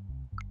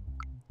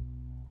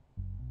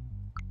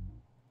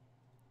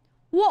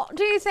 What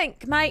do you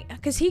think, mate?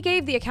 Because he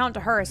gave the account to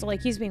her, so,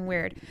 like, he's being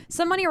weird.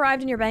 Some money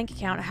arrived in your bank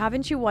account.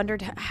 Haven't you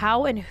wondered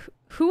how and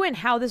who and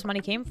how this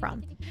money came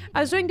from? I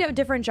was doing a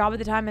different job at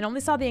the time and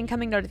only saw the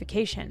incoming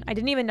notification. I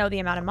didn't even know the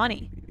amount of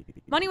money.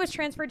 Money was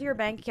transferred to your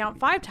bank account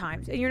 5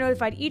 times, and you're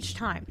notified each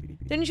time.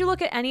 Didn't you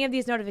look at any of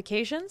these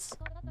notifications?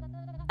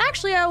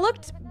 Actually, I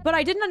looked, but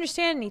I didn't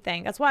understand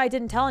anything. That's why I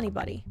didn't tell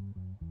anybody.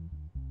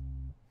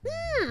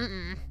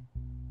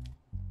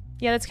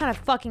 Yeah, that's kind of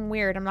fucking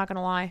weird, I'm not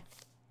gonna lie.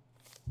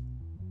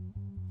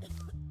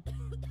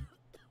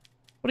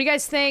 What do you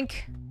guys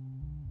think?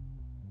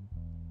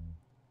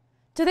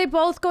 Do they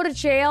both go to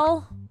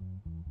jail?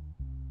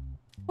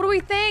 What do we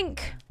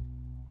think?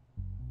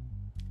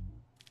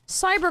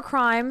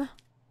 Cybercrime.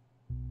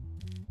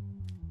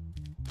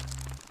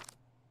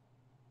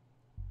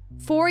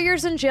 4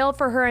 years in jail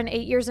for her and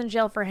 8 years in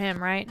jail for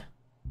him, right?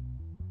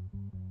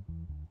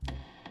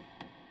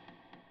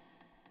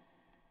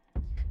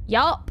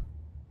 Yup.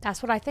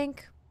 That's what I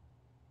think.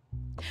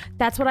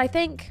 That's what I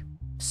think.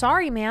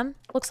 Sorry, ma'am.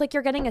 Looks like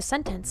you're getting a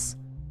sentence.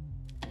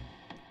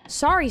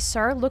 Sorry,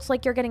 sir. Looks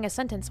like you're getting a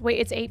sentence. Wait,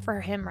 it's 8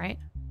 for him, right?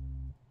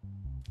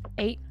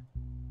 8?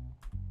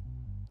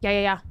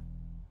 Yeah.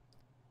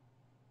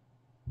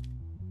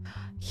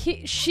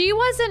 She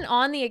wasn't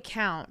on the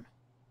account.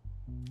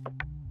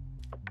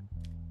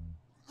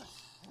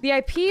 The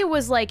IP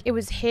was like, it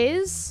was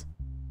his,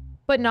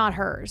 but not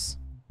hers.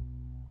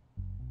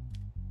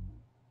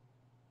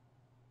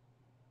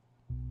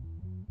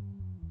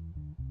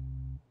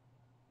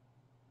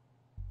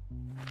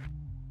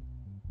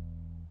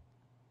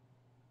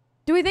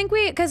 Do we think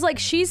because, like,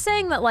 she's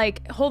saying that,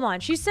 like, hold on.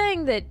 She's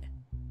saying that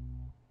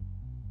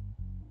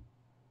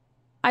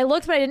I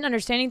looked, but I didn't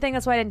understand anything.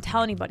 That's why I didn't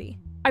tell anybody.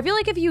 I feel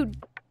like if you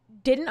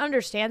didn't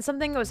understand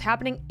something that was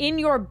happening in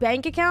your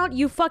bank account,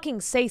 you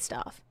fucking say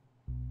stuff.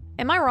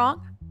 Am I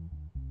wrong?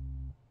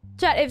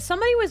 Chat, if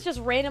somebody was just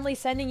randomly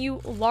sending you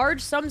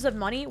large sums of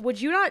money,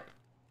 would you not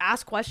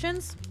ask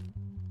questions?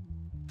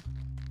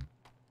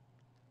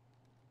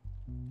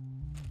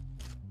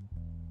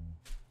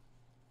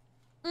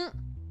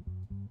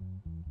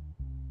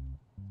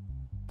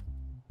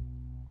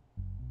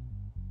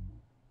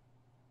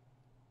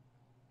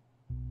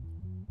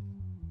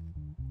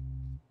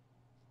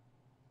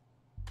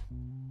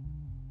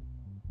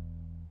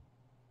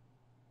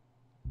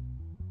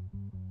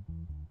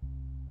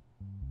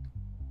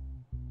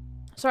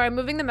 Sorry, I'm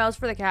moving the mouse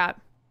for the cat.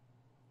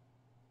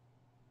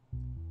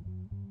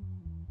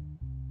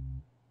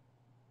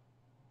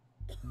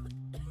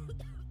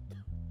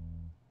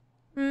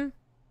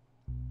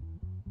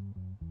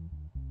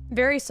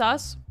 Very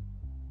sus.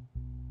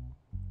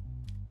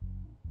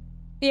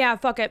 Yeah,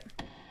 fuck it.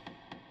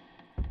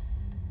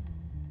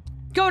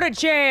 Go to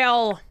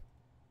jail.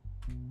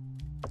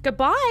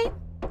 Goodbye.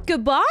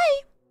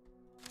 Goodbye.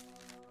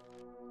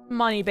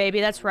 Money,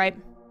 baby, that's right.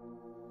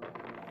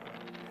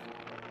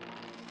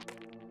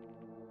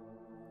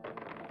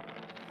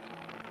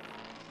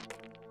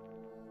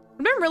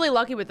 I've been really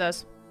lucky with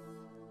this.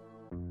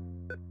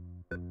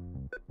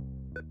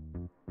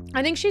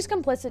 I think she's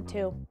complicit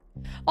too.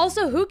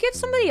 Also, who gives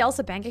somebody else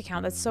a bank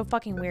account? That's so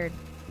fucking weird.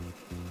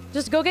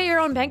 Just go get your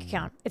own bank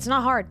account. It's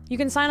not hard. You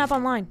can sign up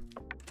online.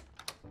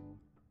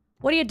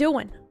 What are you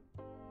doing?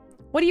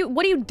 What are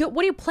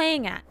you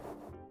playing at?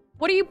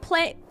 What are you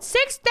playing?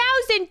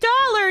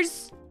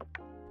 $6,000!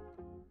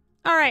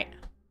 All right.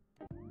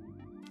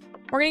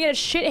 We're gonna get a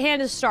shit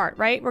hand to start,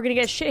 right? We're gonna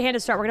get a shit hand to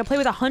start. We're gonna play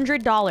with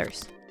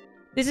 $100.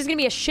 This is gonna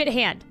be a shit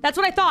hand. That's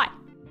what I thought.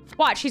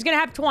 Watch, she's gonna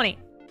have 20.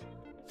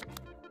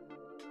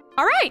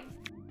 All right.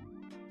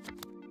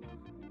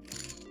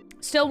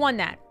 Still won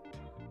that.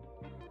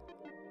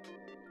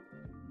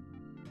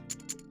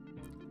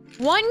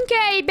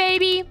 1K,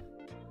 baby.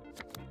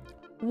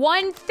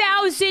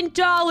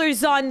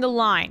 $1,000 on the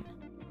line.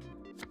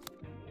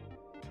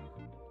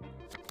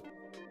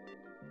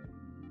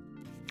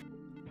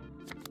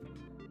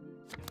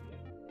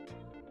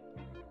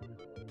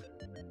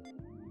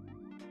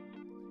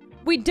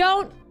 We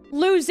don't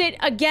lose it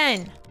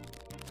again.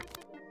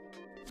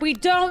 We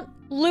don't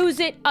lose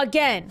it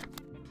again.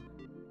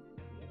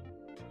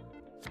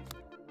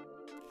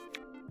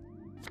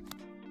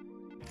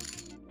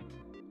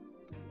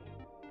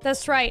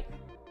 That's right.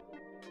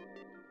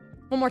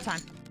 One more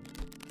time.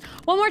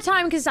 One more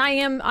time, because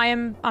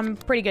I'm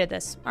pretty good at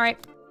this. All right.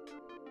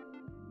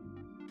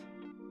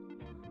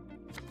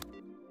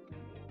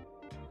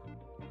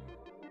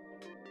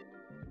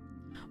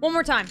 One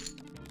more time.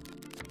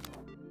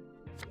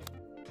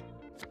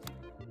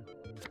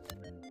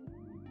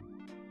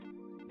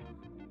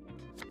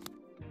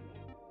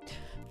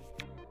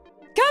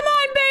 Come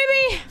on,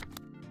 baby!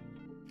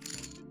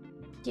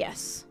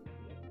 Yes.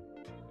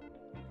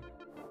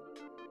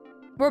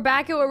 We're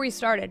back at where we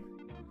started.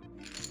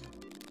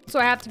 So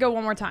I have to go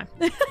one more time.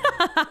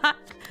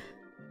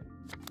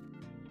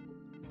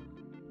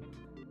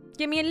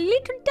 Give me a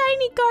little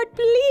tiny card,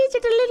 please.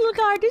 Just a little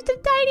card. Just a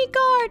tiny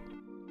card.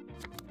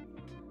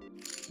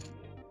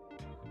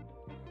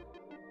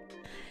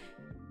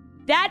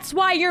 That's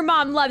why your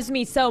mom loves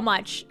me so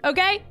much,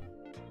 okay?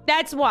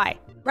 That's why.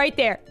 Right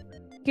there.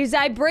 Because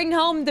I bring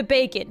home the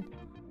bacon.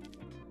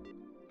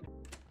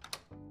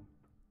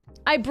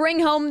 I bring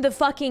home the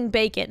fucking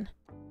bacon.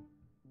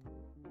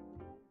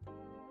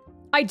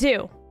 I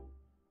do.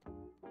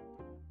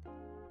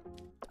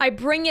 I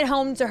bring it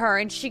home to her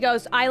and she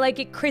goes, I like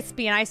it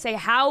crispy. And I say,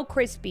 how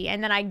crispy?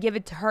 And then I give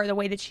it to her the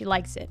way that she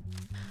likes it.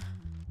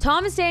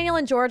 Thomas Daniel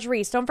and George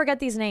Reese. Don't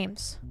forget these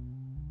names.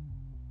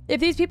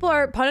 If these people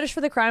are punished for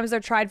the crimes they're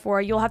tried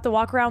for, you'll have to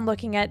walk around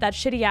looking at that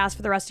shitty ass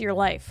for the rest of your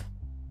life.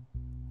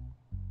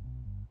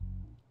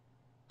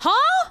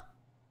 Huh?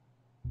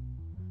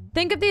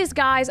 Think of these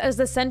guys as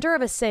the center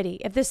of a city.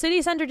 If the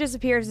city center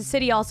disappears, the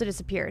city also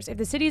disappears. If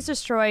the city is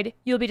destroyed,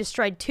 you'll be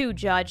destroyed too,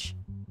 Judge.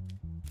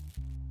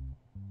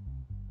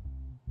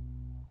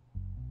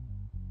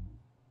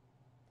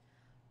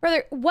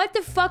 Brother, what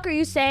the fuck are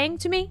you saying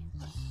to me?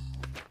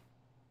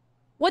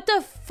 What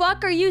the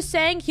fuck are you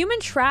saying? Human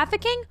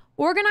trafficking?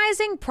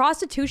 Organizing?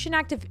 Prostitution?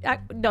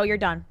 No, you're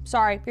done.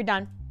 Sorry, you're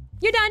done.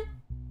 You're done.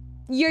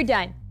 You're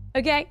done.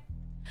 Okay?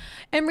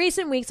 In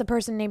recent weeks, a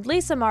person named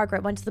Lisa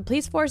Margaret went to the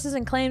police forces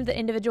and claimed that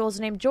individuals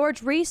named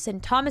George Reese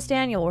and Thomas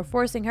Daniel were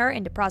forcing her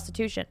into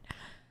prostitution.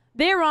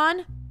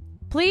 Thereon,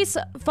 police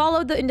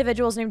followed the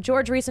individuals named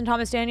George Reese and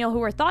Thomas Daniel who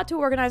were thought to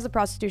organize the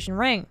prostitution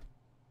ring.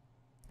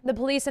 The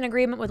police, in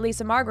agreement with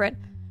Lisa Margaret,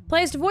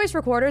 placed voice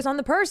recorders on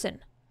the person.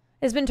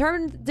 It has been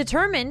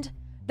determined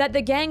that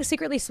the gang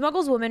secretly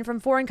smuggles women from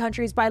foreign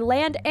countries by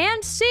land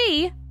and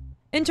sea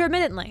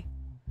intermittently.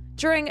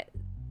 During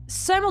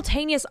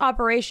simultaneous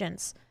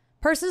operations,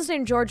 persons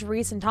named George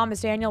Reese and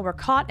Thomas Daniel were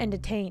caught and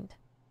detained.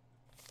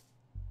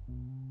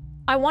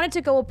 I wanted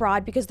to go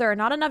abroad because there are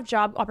not enough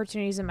job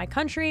opportunities in my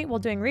country. While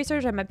doing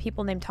research, I met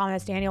people named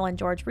Thomas Daniel and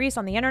George Reese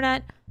on the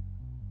internet.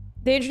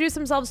 They introduced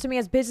themselves to me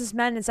as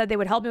businessmen and said they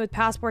would help me with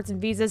passports and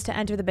visas to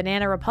enter the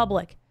Banana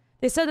Republic.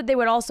 They said that they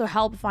would also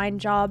help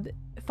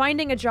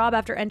finding a job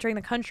after entering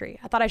the country.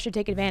 I thought I should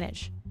take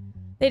advantage.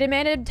 They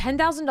demanded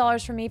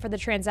 $10,000 from me for the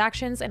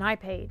transactions, and I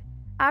paid.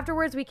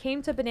 Afterwards, we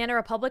came to Banana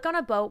Republic on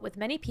a boat with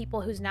many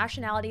people whose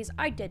nationalities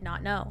I did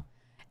not know.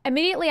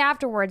 Immediately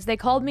afterwards, they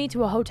called me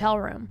to a hotel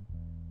room.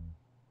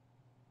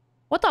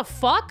 What the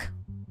fuck?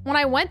 When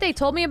I went, they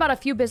told me about a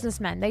few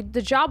businessmen.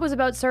 The job was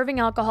about serving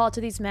alcohol to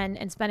these men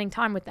and spending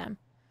time with them.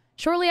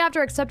 Shortly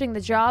after accepting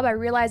the job, I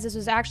realized this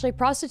was actually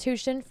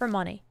prostitution for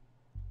money.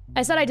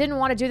 I said I didn't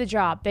want to do the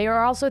job. They were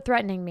also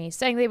threatening me,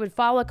 saying they would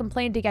file a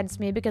complaint against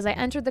me because I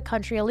entered the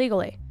country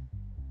illegally.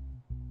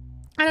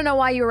 I don't know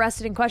why you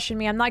arrested and questioned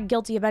me. I'm not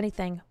guilty of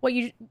anything.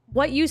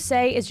 What you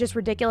say is just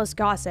ridiculous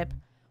gossip.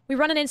 We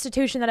run an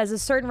institution that has a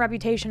certain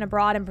reputation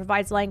abroad and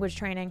provides language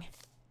training.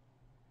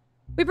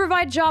 We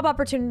provide job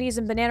opportunities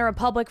in Banana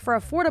Republic for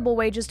affordable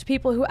wages to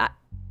people who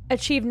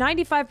achieve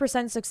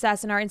 95%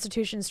 success in our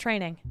institution's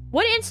training.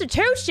 What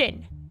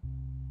institution?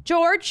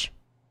 George?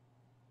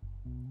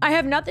 I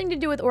have nothing to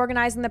do with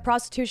organizing the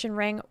prostitution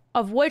ring,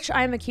 of which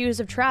I am accused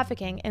of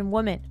trafficking in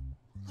women.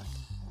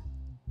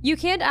 You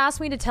can't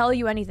ask me to tell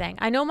you anything.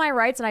 I know my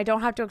rights and I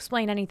don't have to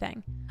explain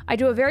anything. I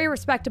do a very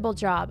respectable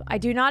job. I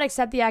do not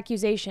accept the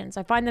accusations.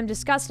 I find them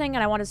disgusting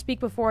and I want to speak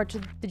before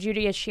to the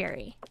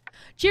judiciary.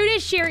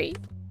 Judiciary!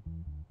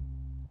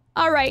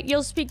 All right,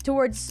 you'll speak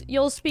towards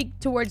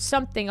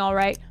something, all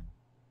right?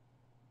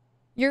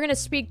 You're gonna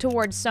speak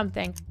towards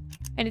something,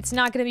 and it's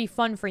not gonna be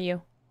fun for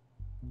you.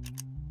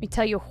 Let me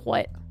tell you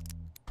what.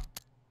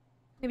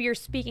 Maybe you're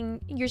speaking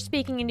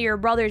into your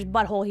brother's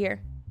butthole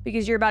here,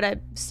 because you're about to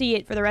see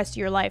it for the rest of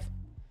your life.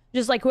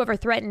 Just like whoever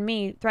threatened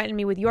me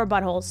with your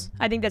buttholes.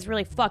 I think that's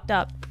really fucked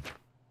up.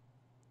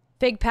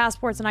 Fake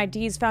passports and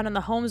IDs found in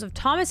the homes of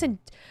Thomas and...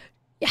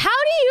 How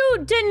do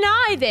you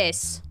deny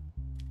this?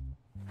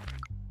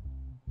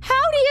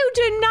 How do you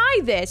deny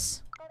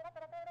this?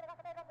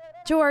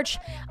 George,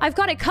 I've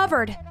got it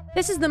covered.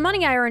 This is the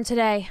money I earned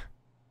today.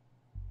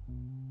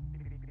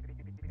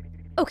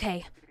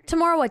 Okay,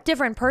 tomorrow a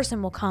different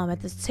person will come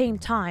at the same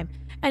time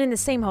and in the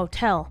same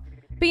hotel.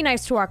 Be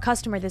nice to our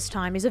customer this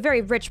time. He's a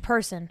very rich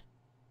person.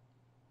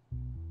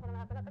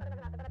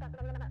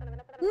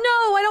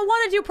 No, I don't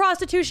want to do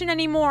prostitution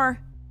anymore.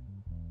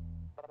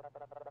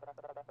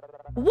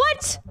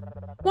 What?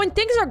 When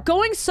things are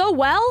going so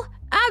well?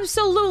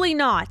 Absolutely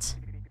not.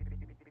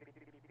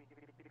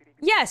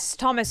 Yes,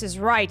 Thomas is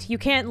right. You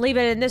can't leave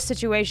it in this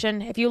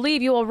situation. If you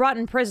leave, you will rot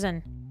in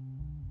prison.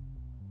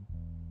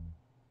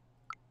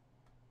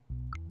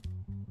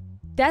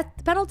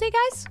 Death penalty,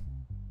 guys?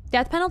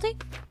 Death penalty?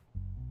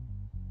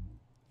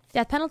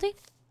 Death penalty?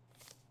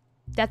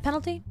 Death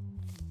penalty?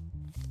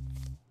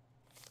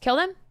 Kill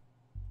them?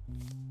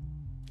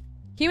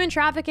 Human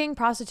trafficking,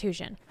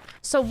 prostitution.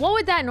 So what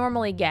would that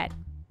normally get?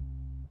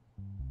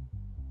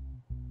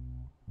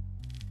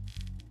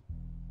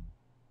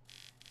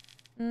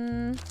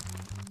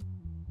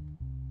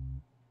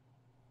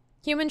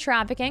 Human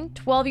trafficking,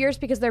 12 years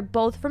because they're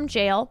both from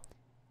jail,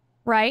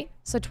 right?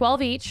 So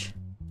 12 each.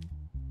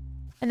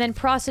 And then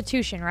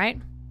prostitution,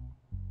 right?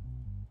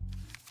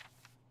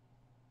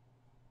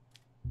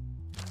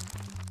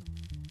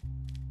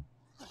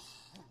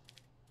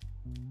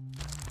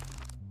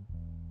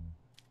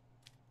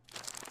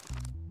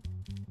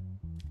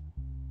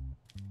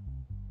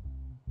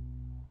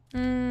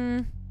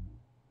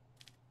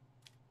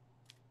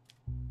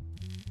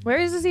 Where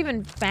is this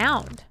even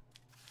found?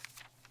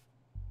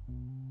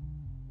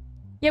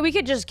 Yeah, we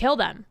could just kill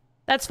them.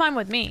 That's fine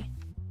with me.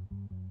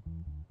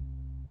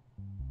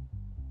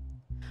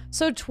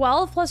 So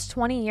 12 plus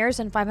 20 years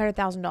and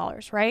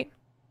 $500,000, right?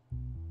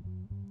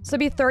 So it'd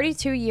be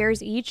 32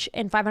 years each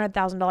and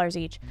 $500,000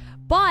 each.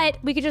 But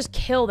we could just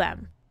kill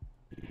them.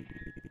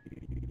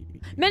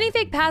 Many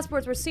fake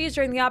passports were seized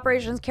during the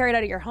operations carried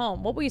out at your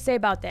home. What will you say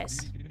about this?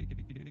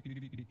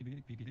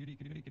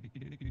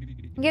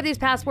 Give these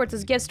passports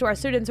as gifts to our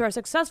students who are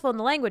successful in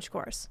the language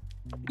course.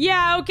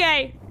 Yeah,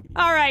 okay.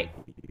 All right.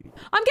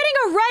 I'm getting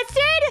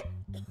arrested?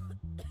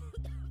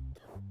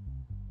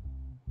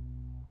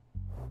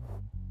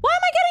 Why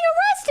am I getting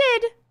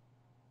arrested?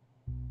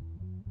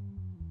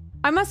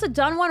 I must have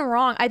done one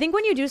wrong. I think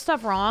when you do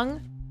stuff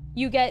wrong,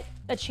 you get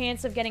a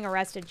chance of getting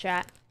arrested,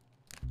 chat.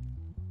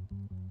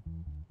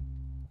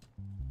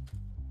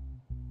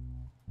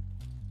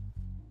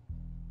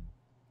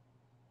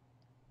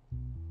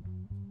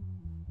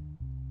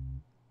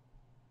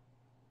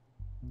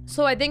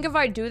 So I think if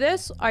I do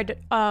this,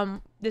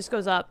 this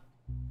goes up.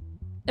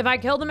 If I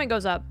kill them, it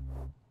goes up.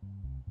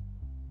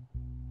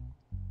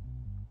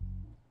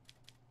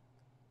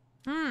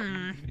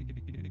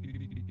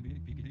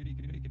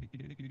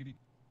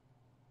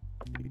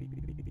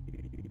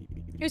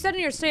 You said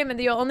in your statement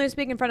that you'll only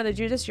speak in front of the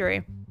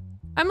judiciary.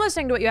 I'm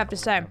listening to what you have to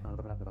say.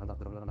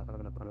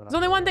 There's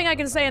only one thing I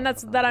can say, and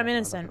that's that I'm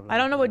innocent. I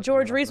don't know what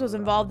George Reese was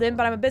involved in,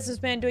 but I'm a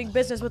businessman doing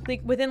business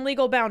within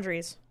legal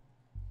boundaries.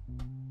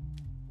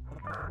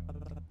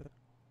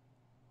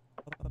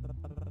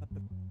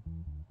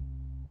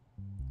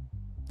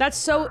 That's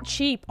so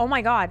cheap. Oh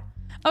my god.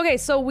 Okay,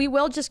 so we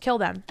will just kill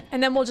them.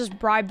 And then we'll just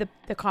bribe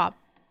the cop.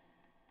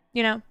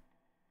 You know?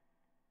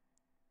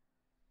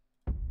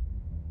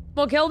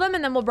 We'll kill them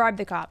and then we'll bribe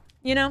the cop.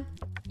 You know?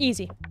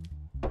 Easy.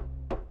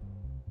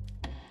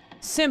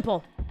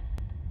 Simple.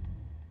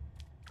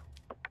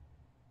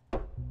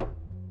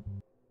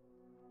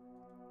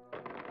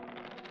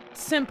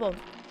 Simple.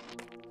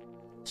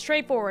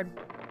 Straightforward.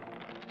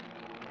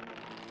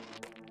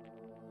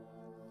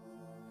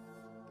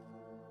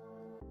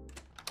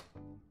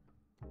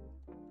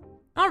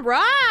 All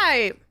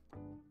right.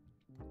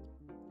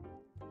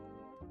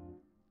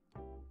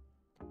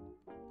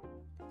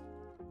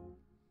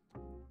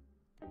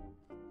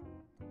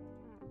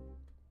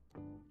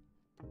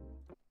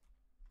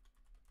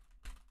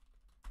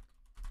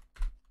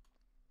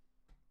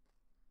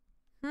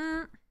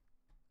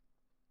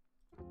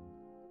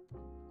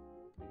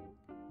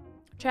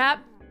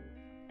 Chap.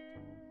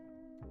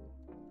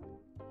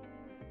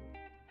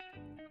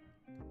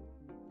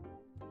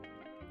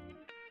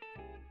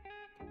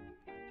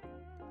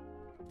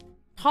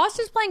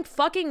 Host is playing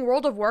fucking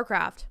World of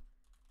Warcraft.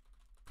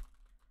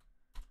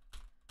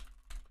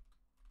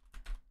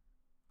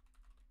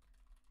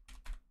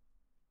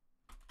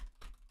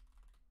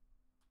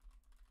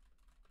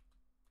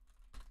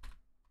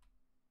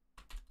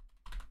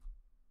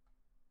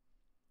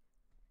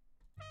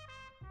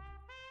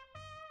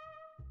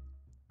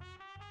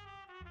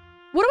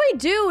 What do I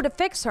do to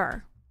fix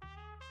her?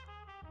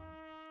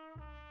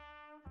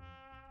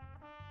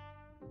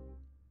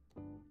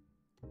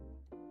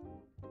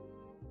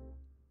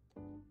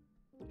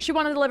 She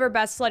wanted to live her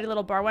best slutty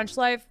little bar wench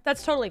life.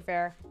 That's totally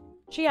fair.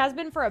 She has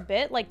been for a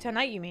bit. Like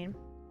tonight, you mean?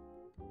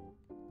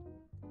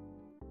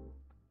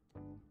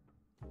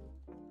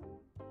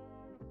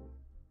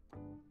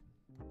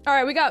 All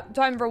right, we got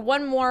time for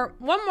one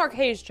more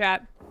case,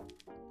 chat.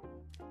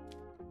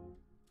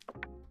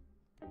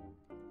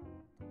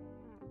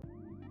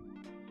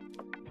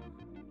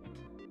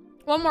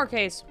 One more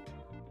case.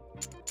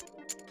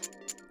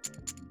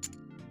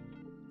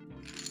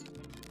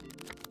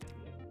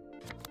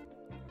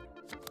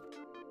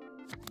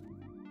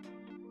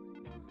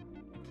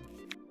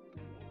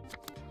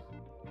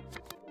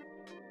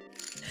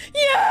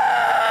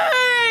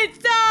 Yes!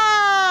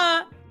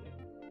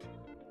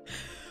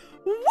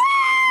 Woo!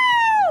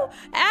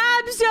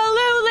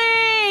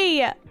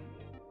 Absolutely!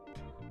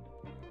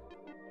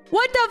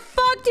 What the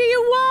fuck do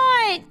you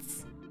want?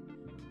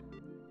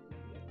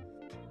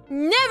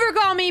 Never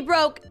call me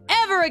broke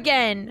ever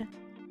again.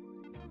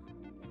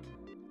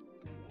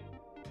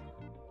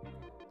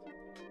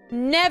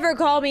 Never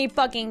call me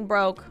fucking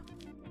broke.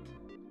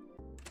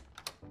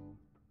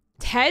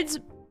 Ted's...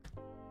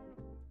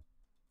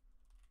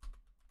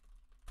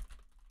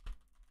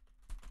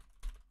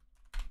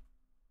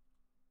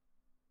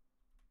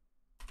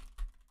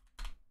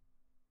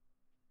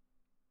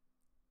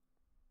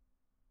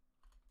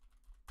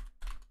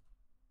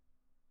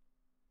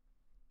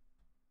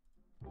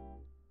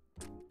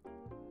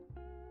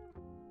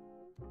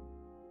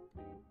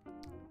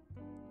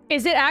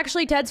 Is it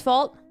actually Ted's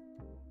fault?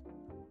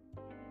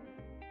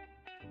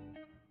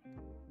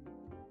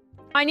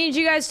 I need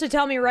you guys to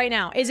tell me right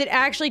now. Is it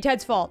actually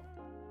Ted's fault?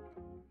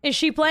 Is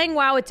she playing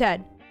WoW with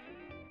Ted?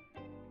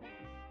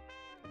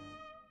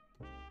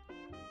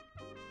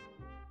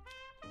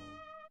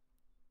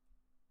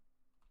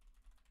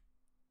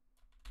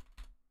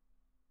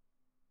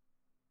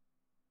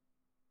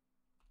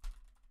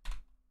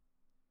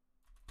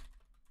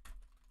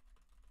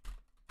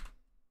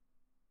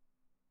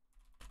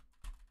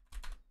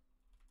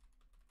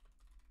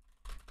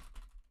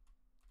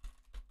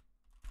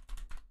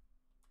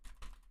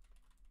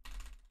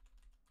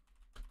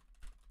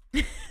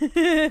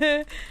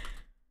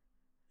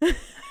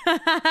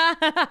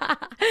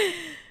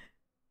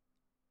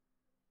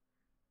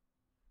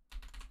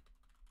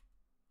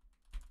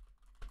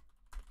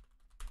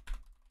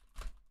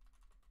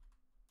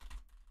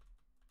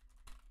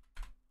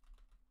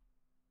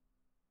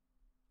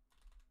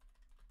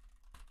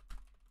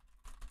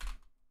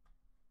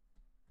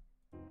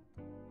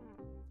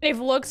 If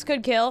looks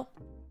could kill.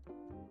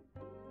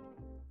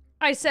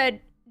 I said,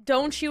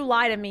 don't you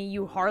lie to me,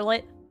 you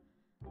harlot.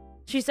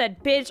 She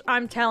said, bitch,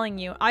 I'm telling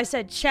you. I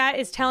said, chat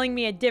is telling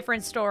me a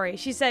different story.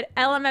 She said,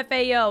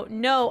 LMFAO,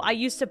 no, I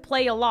used to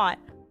play a lot.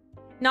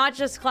 Not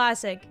just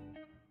classic.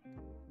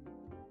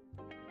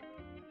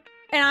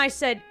 And I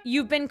said,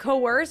 you've been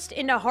coerced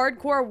into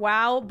hardcore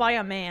WoW by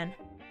a man.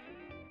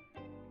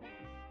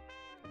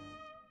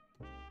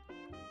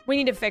 We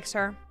need to fix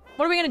her.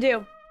 What are we gonna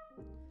do?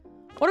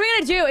 What are we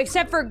gonna do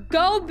except for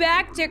go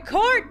back to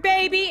court,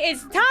 baby?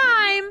 It's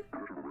time!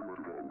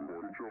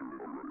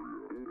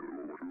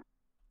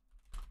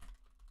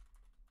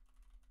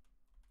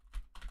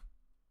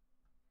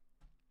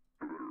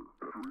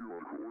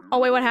 Oh,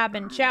 wait, what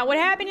happened? Chat, what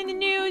happened in the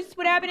news?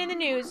 What happened in the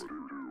news?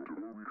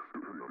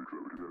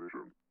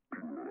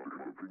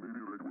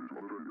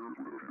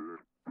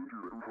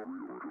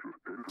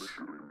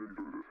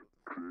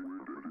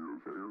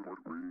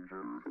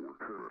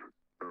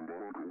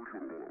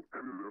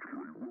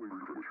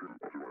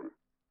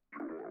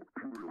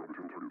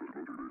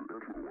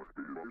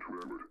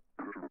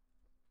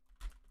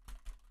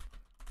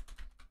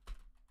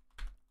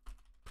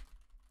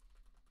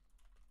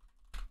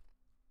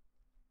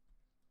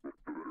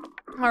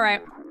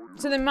 Alright,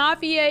 so the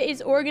mafia is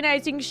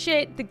organizing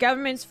shit, the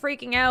government's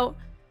freaking out,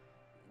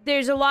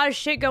 there's a lot of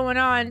shit going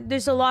on,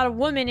 there's a lot of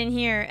women in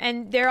here,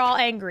 and they're all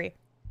angry.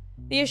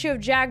 The issue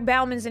of Jack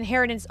Bauman's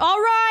inheritance. All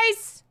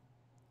rise!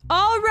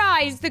 All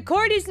rise! The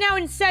court is now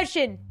in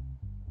session.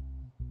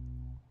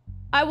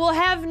 I will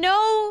have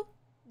no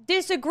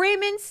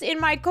disagreements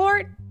in my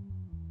court.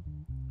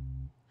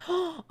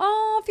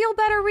 Oh, feel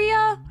better,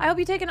 Rhea. I hope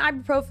you take an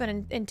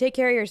ibuprofen and take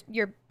care of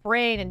your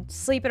brain and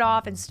sleep it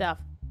off and stuff.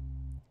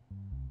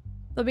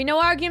 There'll be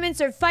no arguments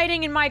or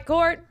fighting in my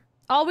court.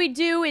 All we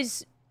do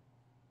is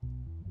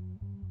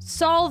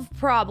solve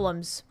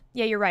problems.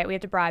 Yeah, you're right. We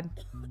have to bribe.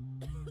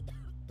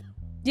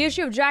 The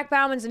issue of Jack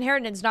Bauman's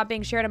inheritance not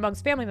being shared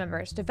amongst family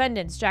members.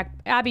 Defendants,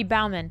 Abby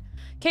Bauman,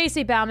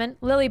 Casey Bauman,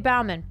 Lily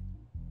Bauman.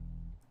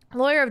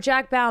 Lawyer of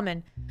Jack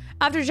Bauman.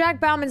 After Jack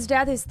Bauman's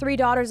death, his 3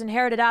 daughters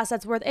inherited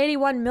assets worth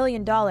 $81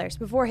 million.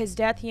 Before his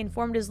death, he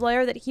informed his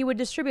lawyer that he would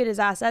distribute his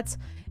assets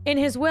in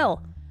his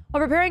will.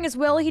 While preparing his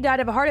will, he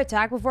died of a heart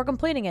attack before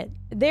completing it.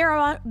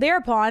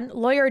 Thereupon,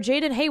 lawyer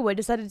Jaden Haywood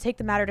decided to take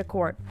the matter to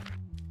court.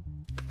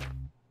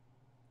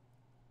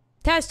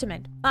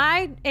 Testament.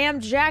 I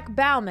am Jack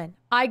Bauman.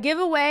 I give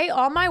away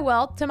all my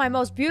wealth to my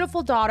most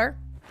beautiful daughter.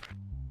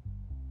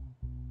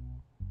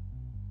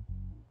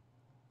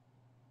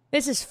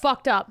 This is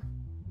fucked up.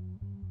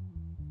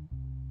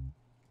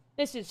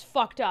 This is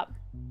fucked up.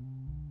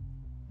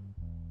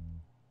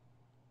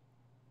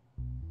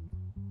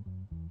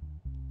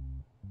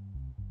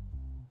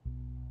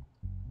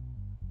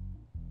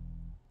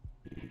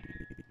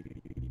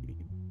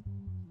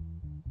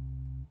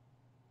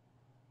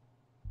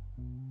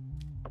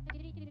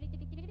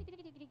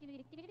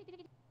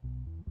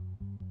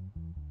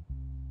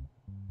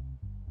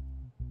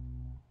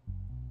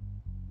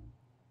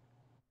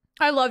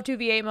 I love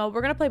 2v8 mode.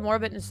 We're gonna play more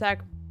of it in a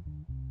sec.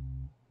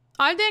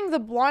 I think the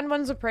blonde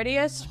one's the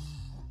prettiest.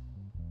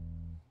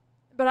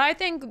 But I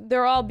think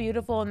they're all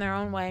beautiful in their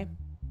own way.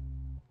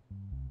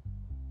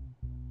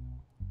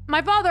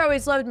 My father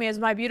always loved me as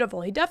my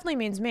beautiful. He definitely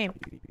means me.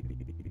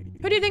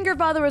 Who do you think your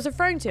father was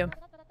referring to?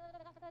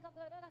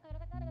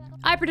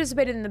 I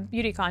participated in the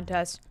beauty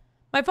contest.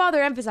 My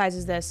father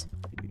emphasizes this.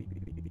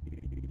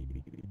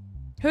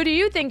 Who do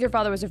you think your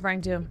father was referring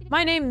to?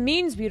 My name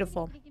means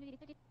beautiful.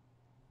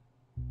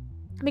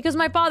 Because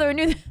my father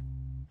knew that.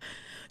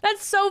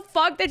 That's so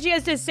fucked that she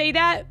has to say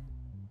that.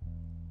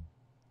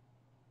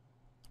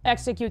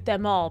 Execute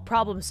them all.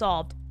 Problem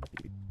solved.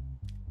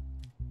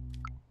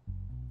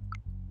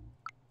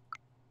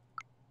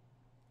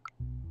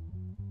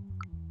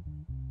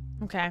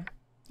 Okay.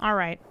 All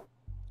right.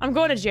 I'm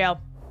going to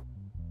jail.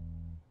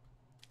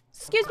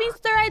 Excuse me,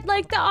 sir. I'd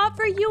like to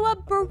offer you a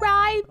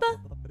bribe.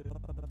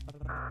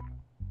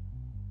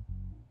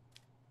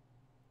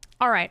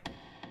 All right.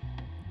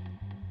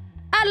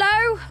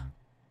 Hello.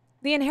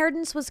 The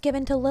inheritance was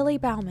given to Lily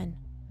Bauman.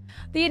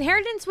 The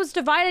inheritance was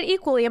divided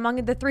equally among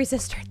the three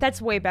sisters.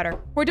 That's way better.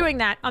 We're doing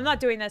that. I'm not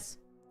doing this.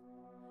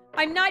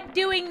 I'm not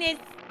doing this.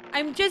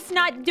 I'm just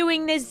not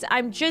doing this.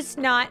 I'm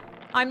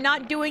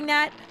not doing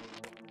that.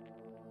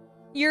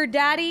 Your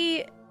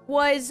daddy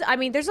was... I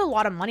mean, there's a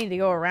lot of money to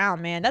go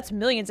around, man. That's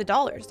millions of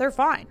dollars. They're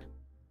fine.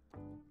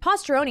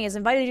 Posteroni has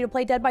invited you to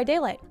play Dead by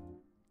Daylight.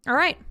 All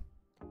right.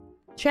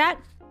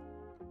 Chat.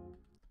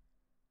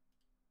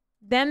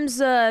 Them's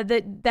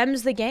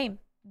the game.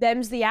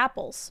 Them's the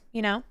apples,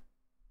 you know?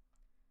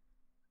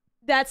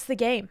 That's the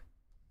game.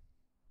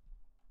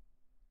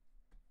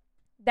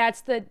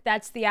 That's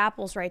the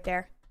apples right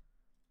there.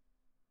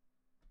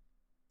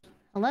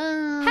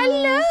 Hello.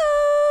 Hello.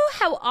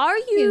 How are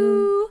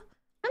you?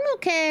 I'm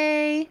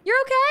okay.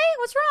 You're okay?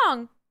 What's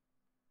wrong?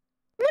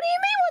 What do you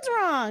mean what's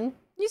wrong?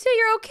 You say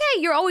you're okay.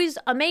 You're always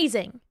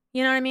amazing.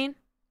 You know what I mean?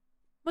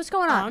 What's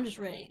going on? Oh, I'm just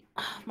ready.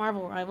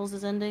 Marvel Rivals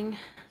is ending,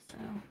 so...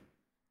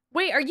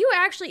 Wait, are you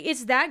actually...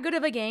 It's that good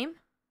of a game?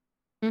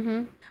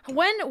 Mm-hmm.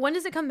 When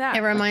does it come back?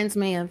 It reminds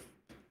me of...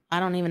 I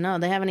don't even know.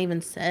 They haven't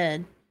even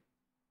said.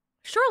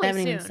 Surely They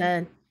haven't soon. even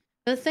said.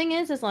 The thing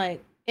is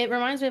like... It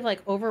reminds me of,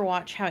 like,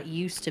 Overwatch, how it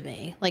used to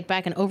be. Like,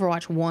 back in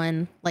Overwatch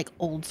 1, like,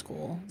 old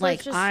school. So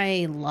like,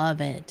 I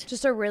love it.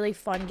 Just a really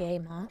fun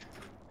game, huh?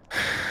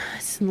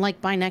 It's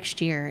like, by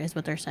next year, is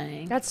what they're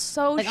saying. That's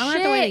so like, shit. I don't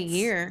have to wait a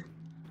year.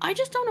 I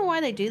just don't know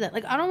why they do that.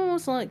 Like, I'd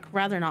almost, like,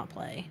 rather not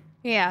play.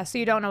 Yeah, so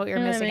you don't know what you're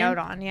missing out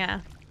on,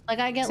 yeah. Like,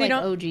 I get, so like,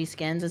 OG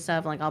skins and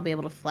stuff. Like, I'll be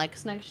able to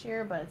flex next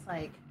year, but it's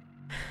like...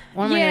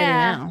 What am I gonna do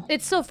now?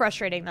 It's still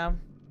frustrating, though.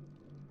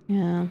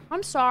 Yeah.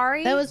 I'm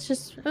sorry. That was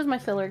just... It was my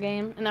filler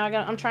game. And now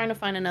I'm trying to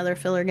find another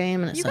filler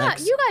game, and it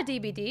sucks. You got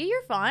DBD.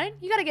 You're fine.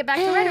 You gotta get back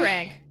to Red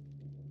Rank.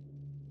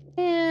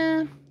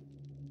 Yeah.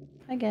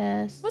 I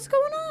guess. What's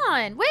going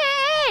on?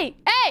 Wait!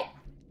 Hey!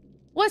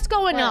 What's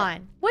going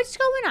on? What's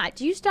going on?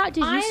 Did you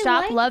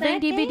stop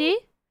loving DBD?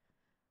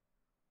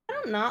 I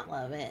don't not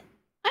love it.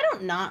 I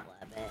don't not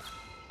love it.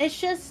 It's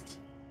just...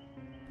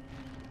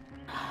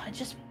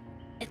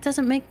 It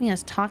doesn't make me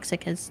as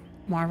toxic as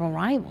Marvel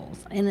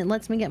Rivals. And it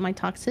lets me get my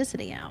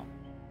toxicity out.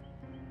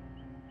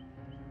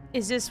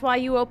 Is this why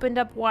you opened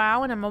up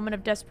WoW in a moment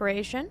of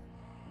desperation?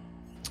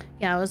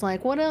 Yeah, I was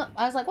like, what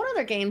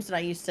other games did I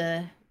used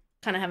to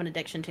kind of have an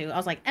addiction to? I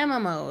was like,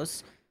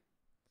 MMOs.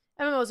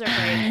 MMOs are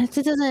great.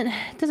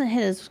 It doesn't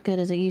hit as good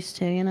as it used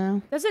to, you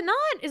know? Does it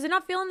not? Is it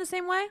not feeling the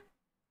same way?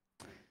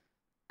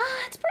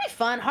 It's pretty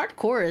fun.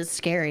 Hardcore is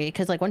scary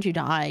because, like, once you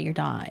die, you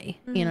die.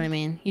 Mm-hmm. You know what I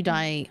mean? You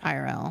die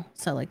IRL.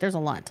 So, like, there's a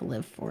lot to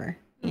live for,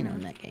 you know, in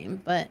that game.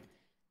 But,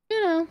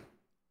 you know.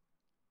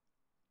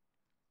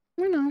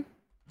 What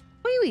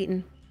are you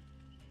eating?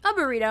 A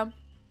burrito.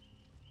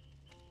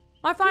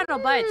 My final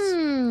bites.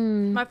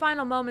 My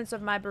final moments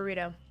of my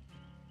burrito.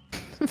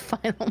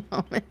 Final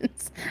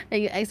moments. Are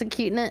you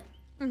executing it?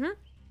 Mm-hmm.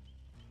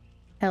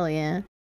 Hell yeah.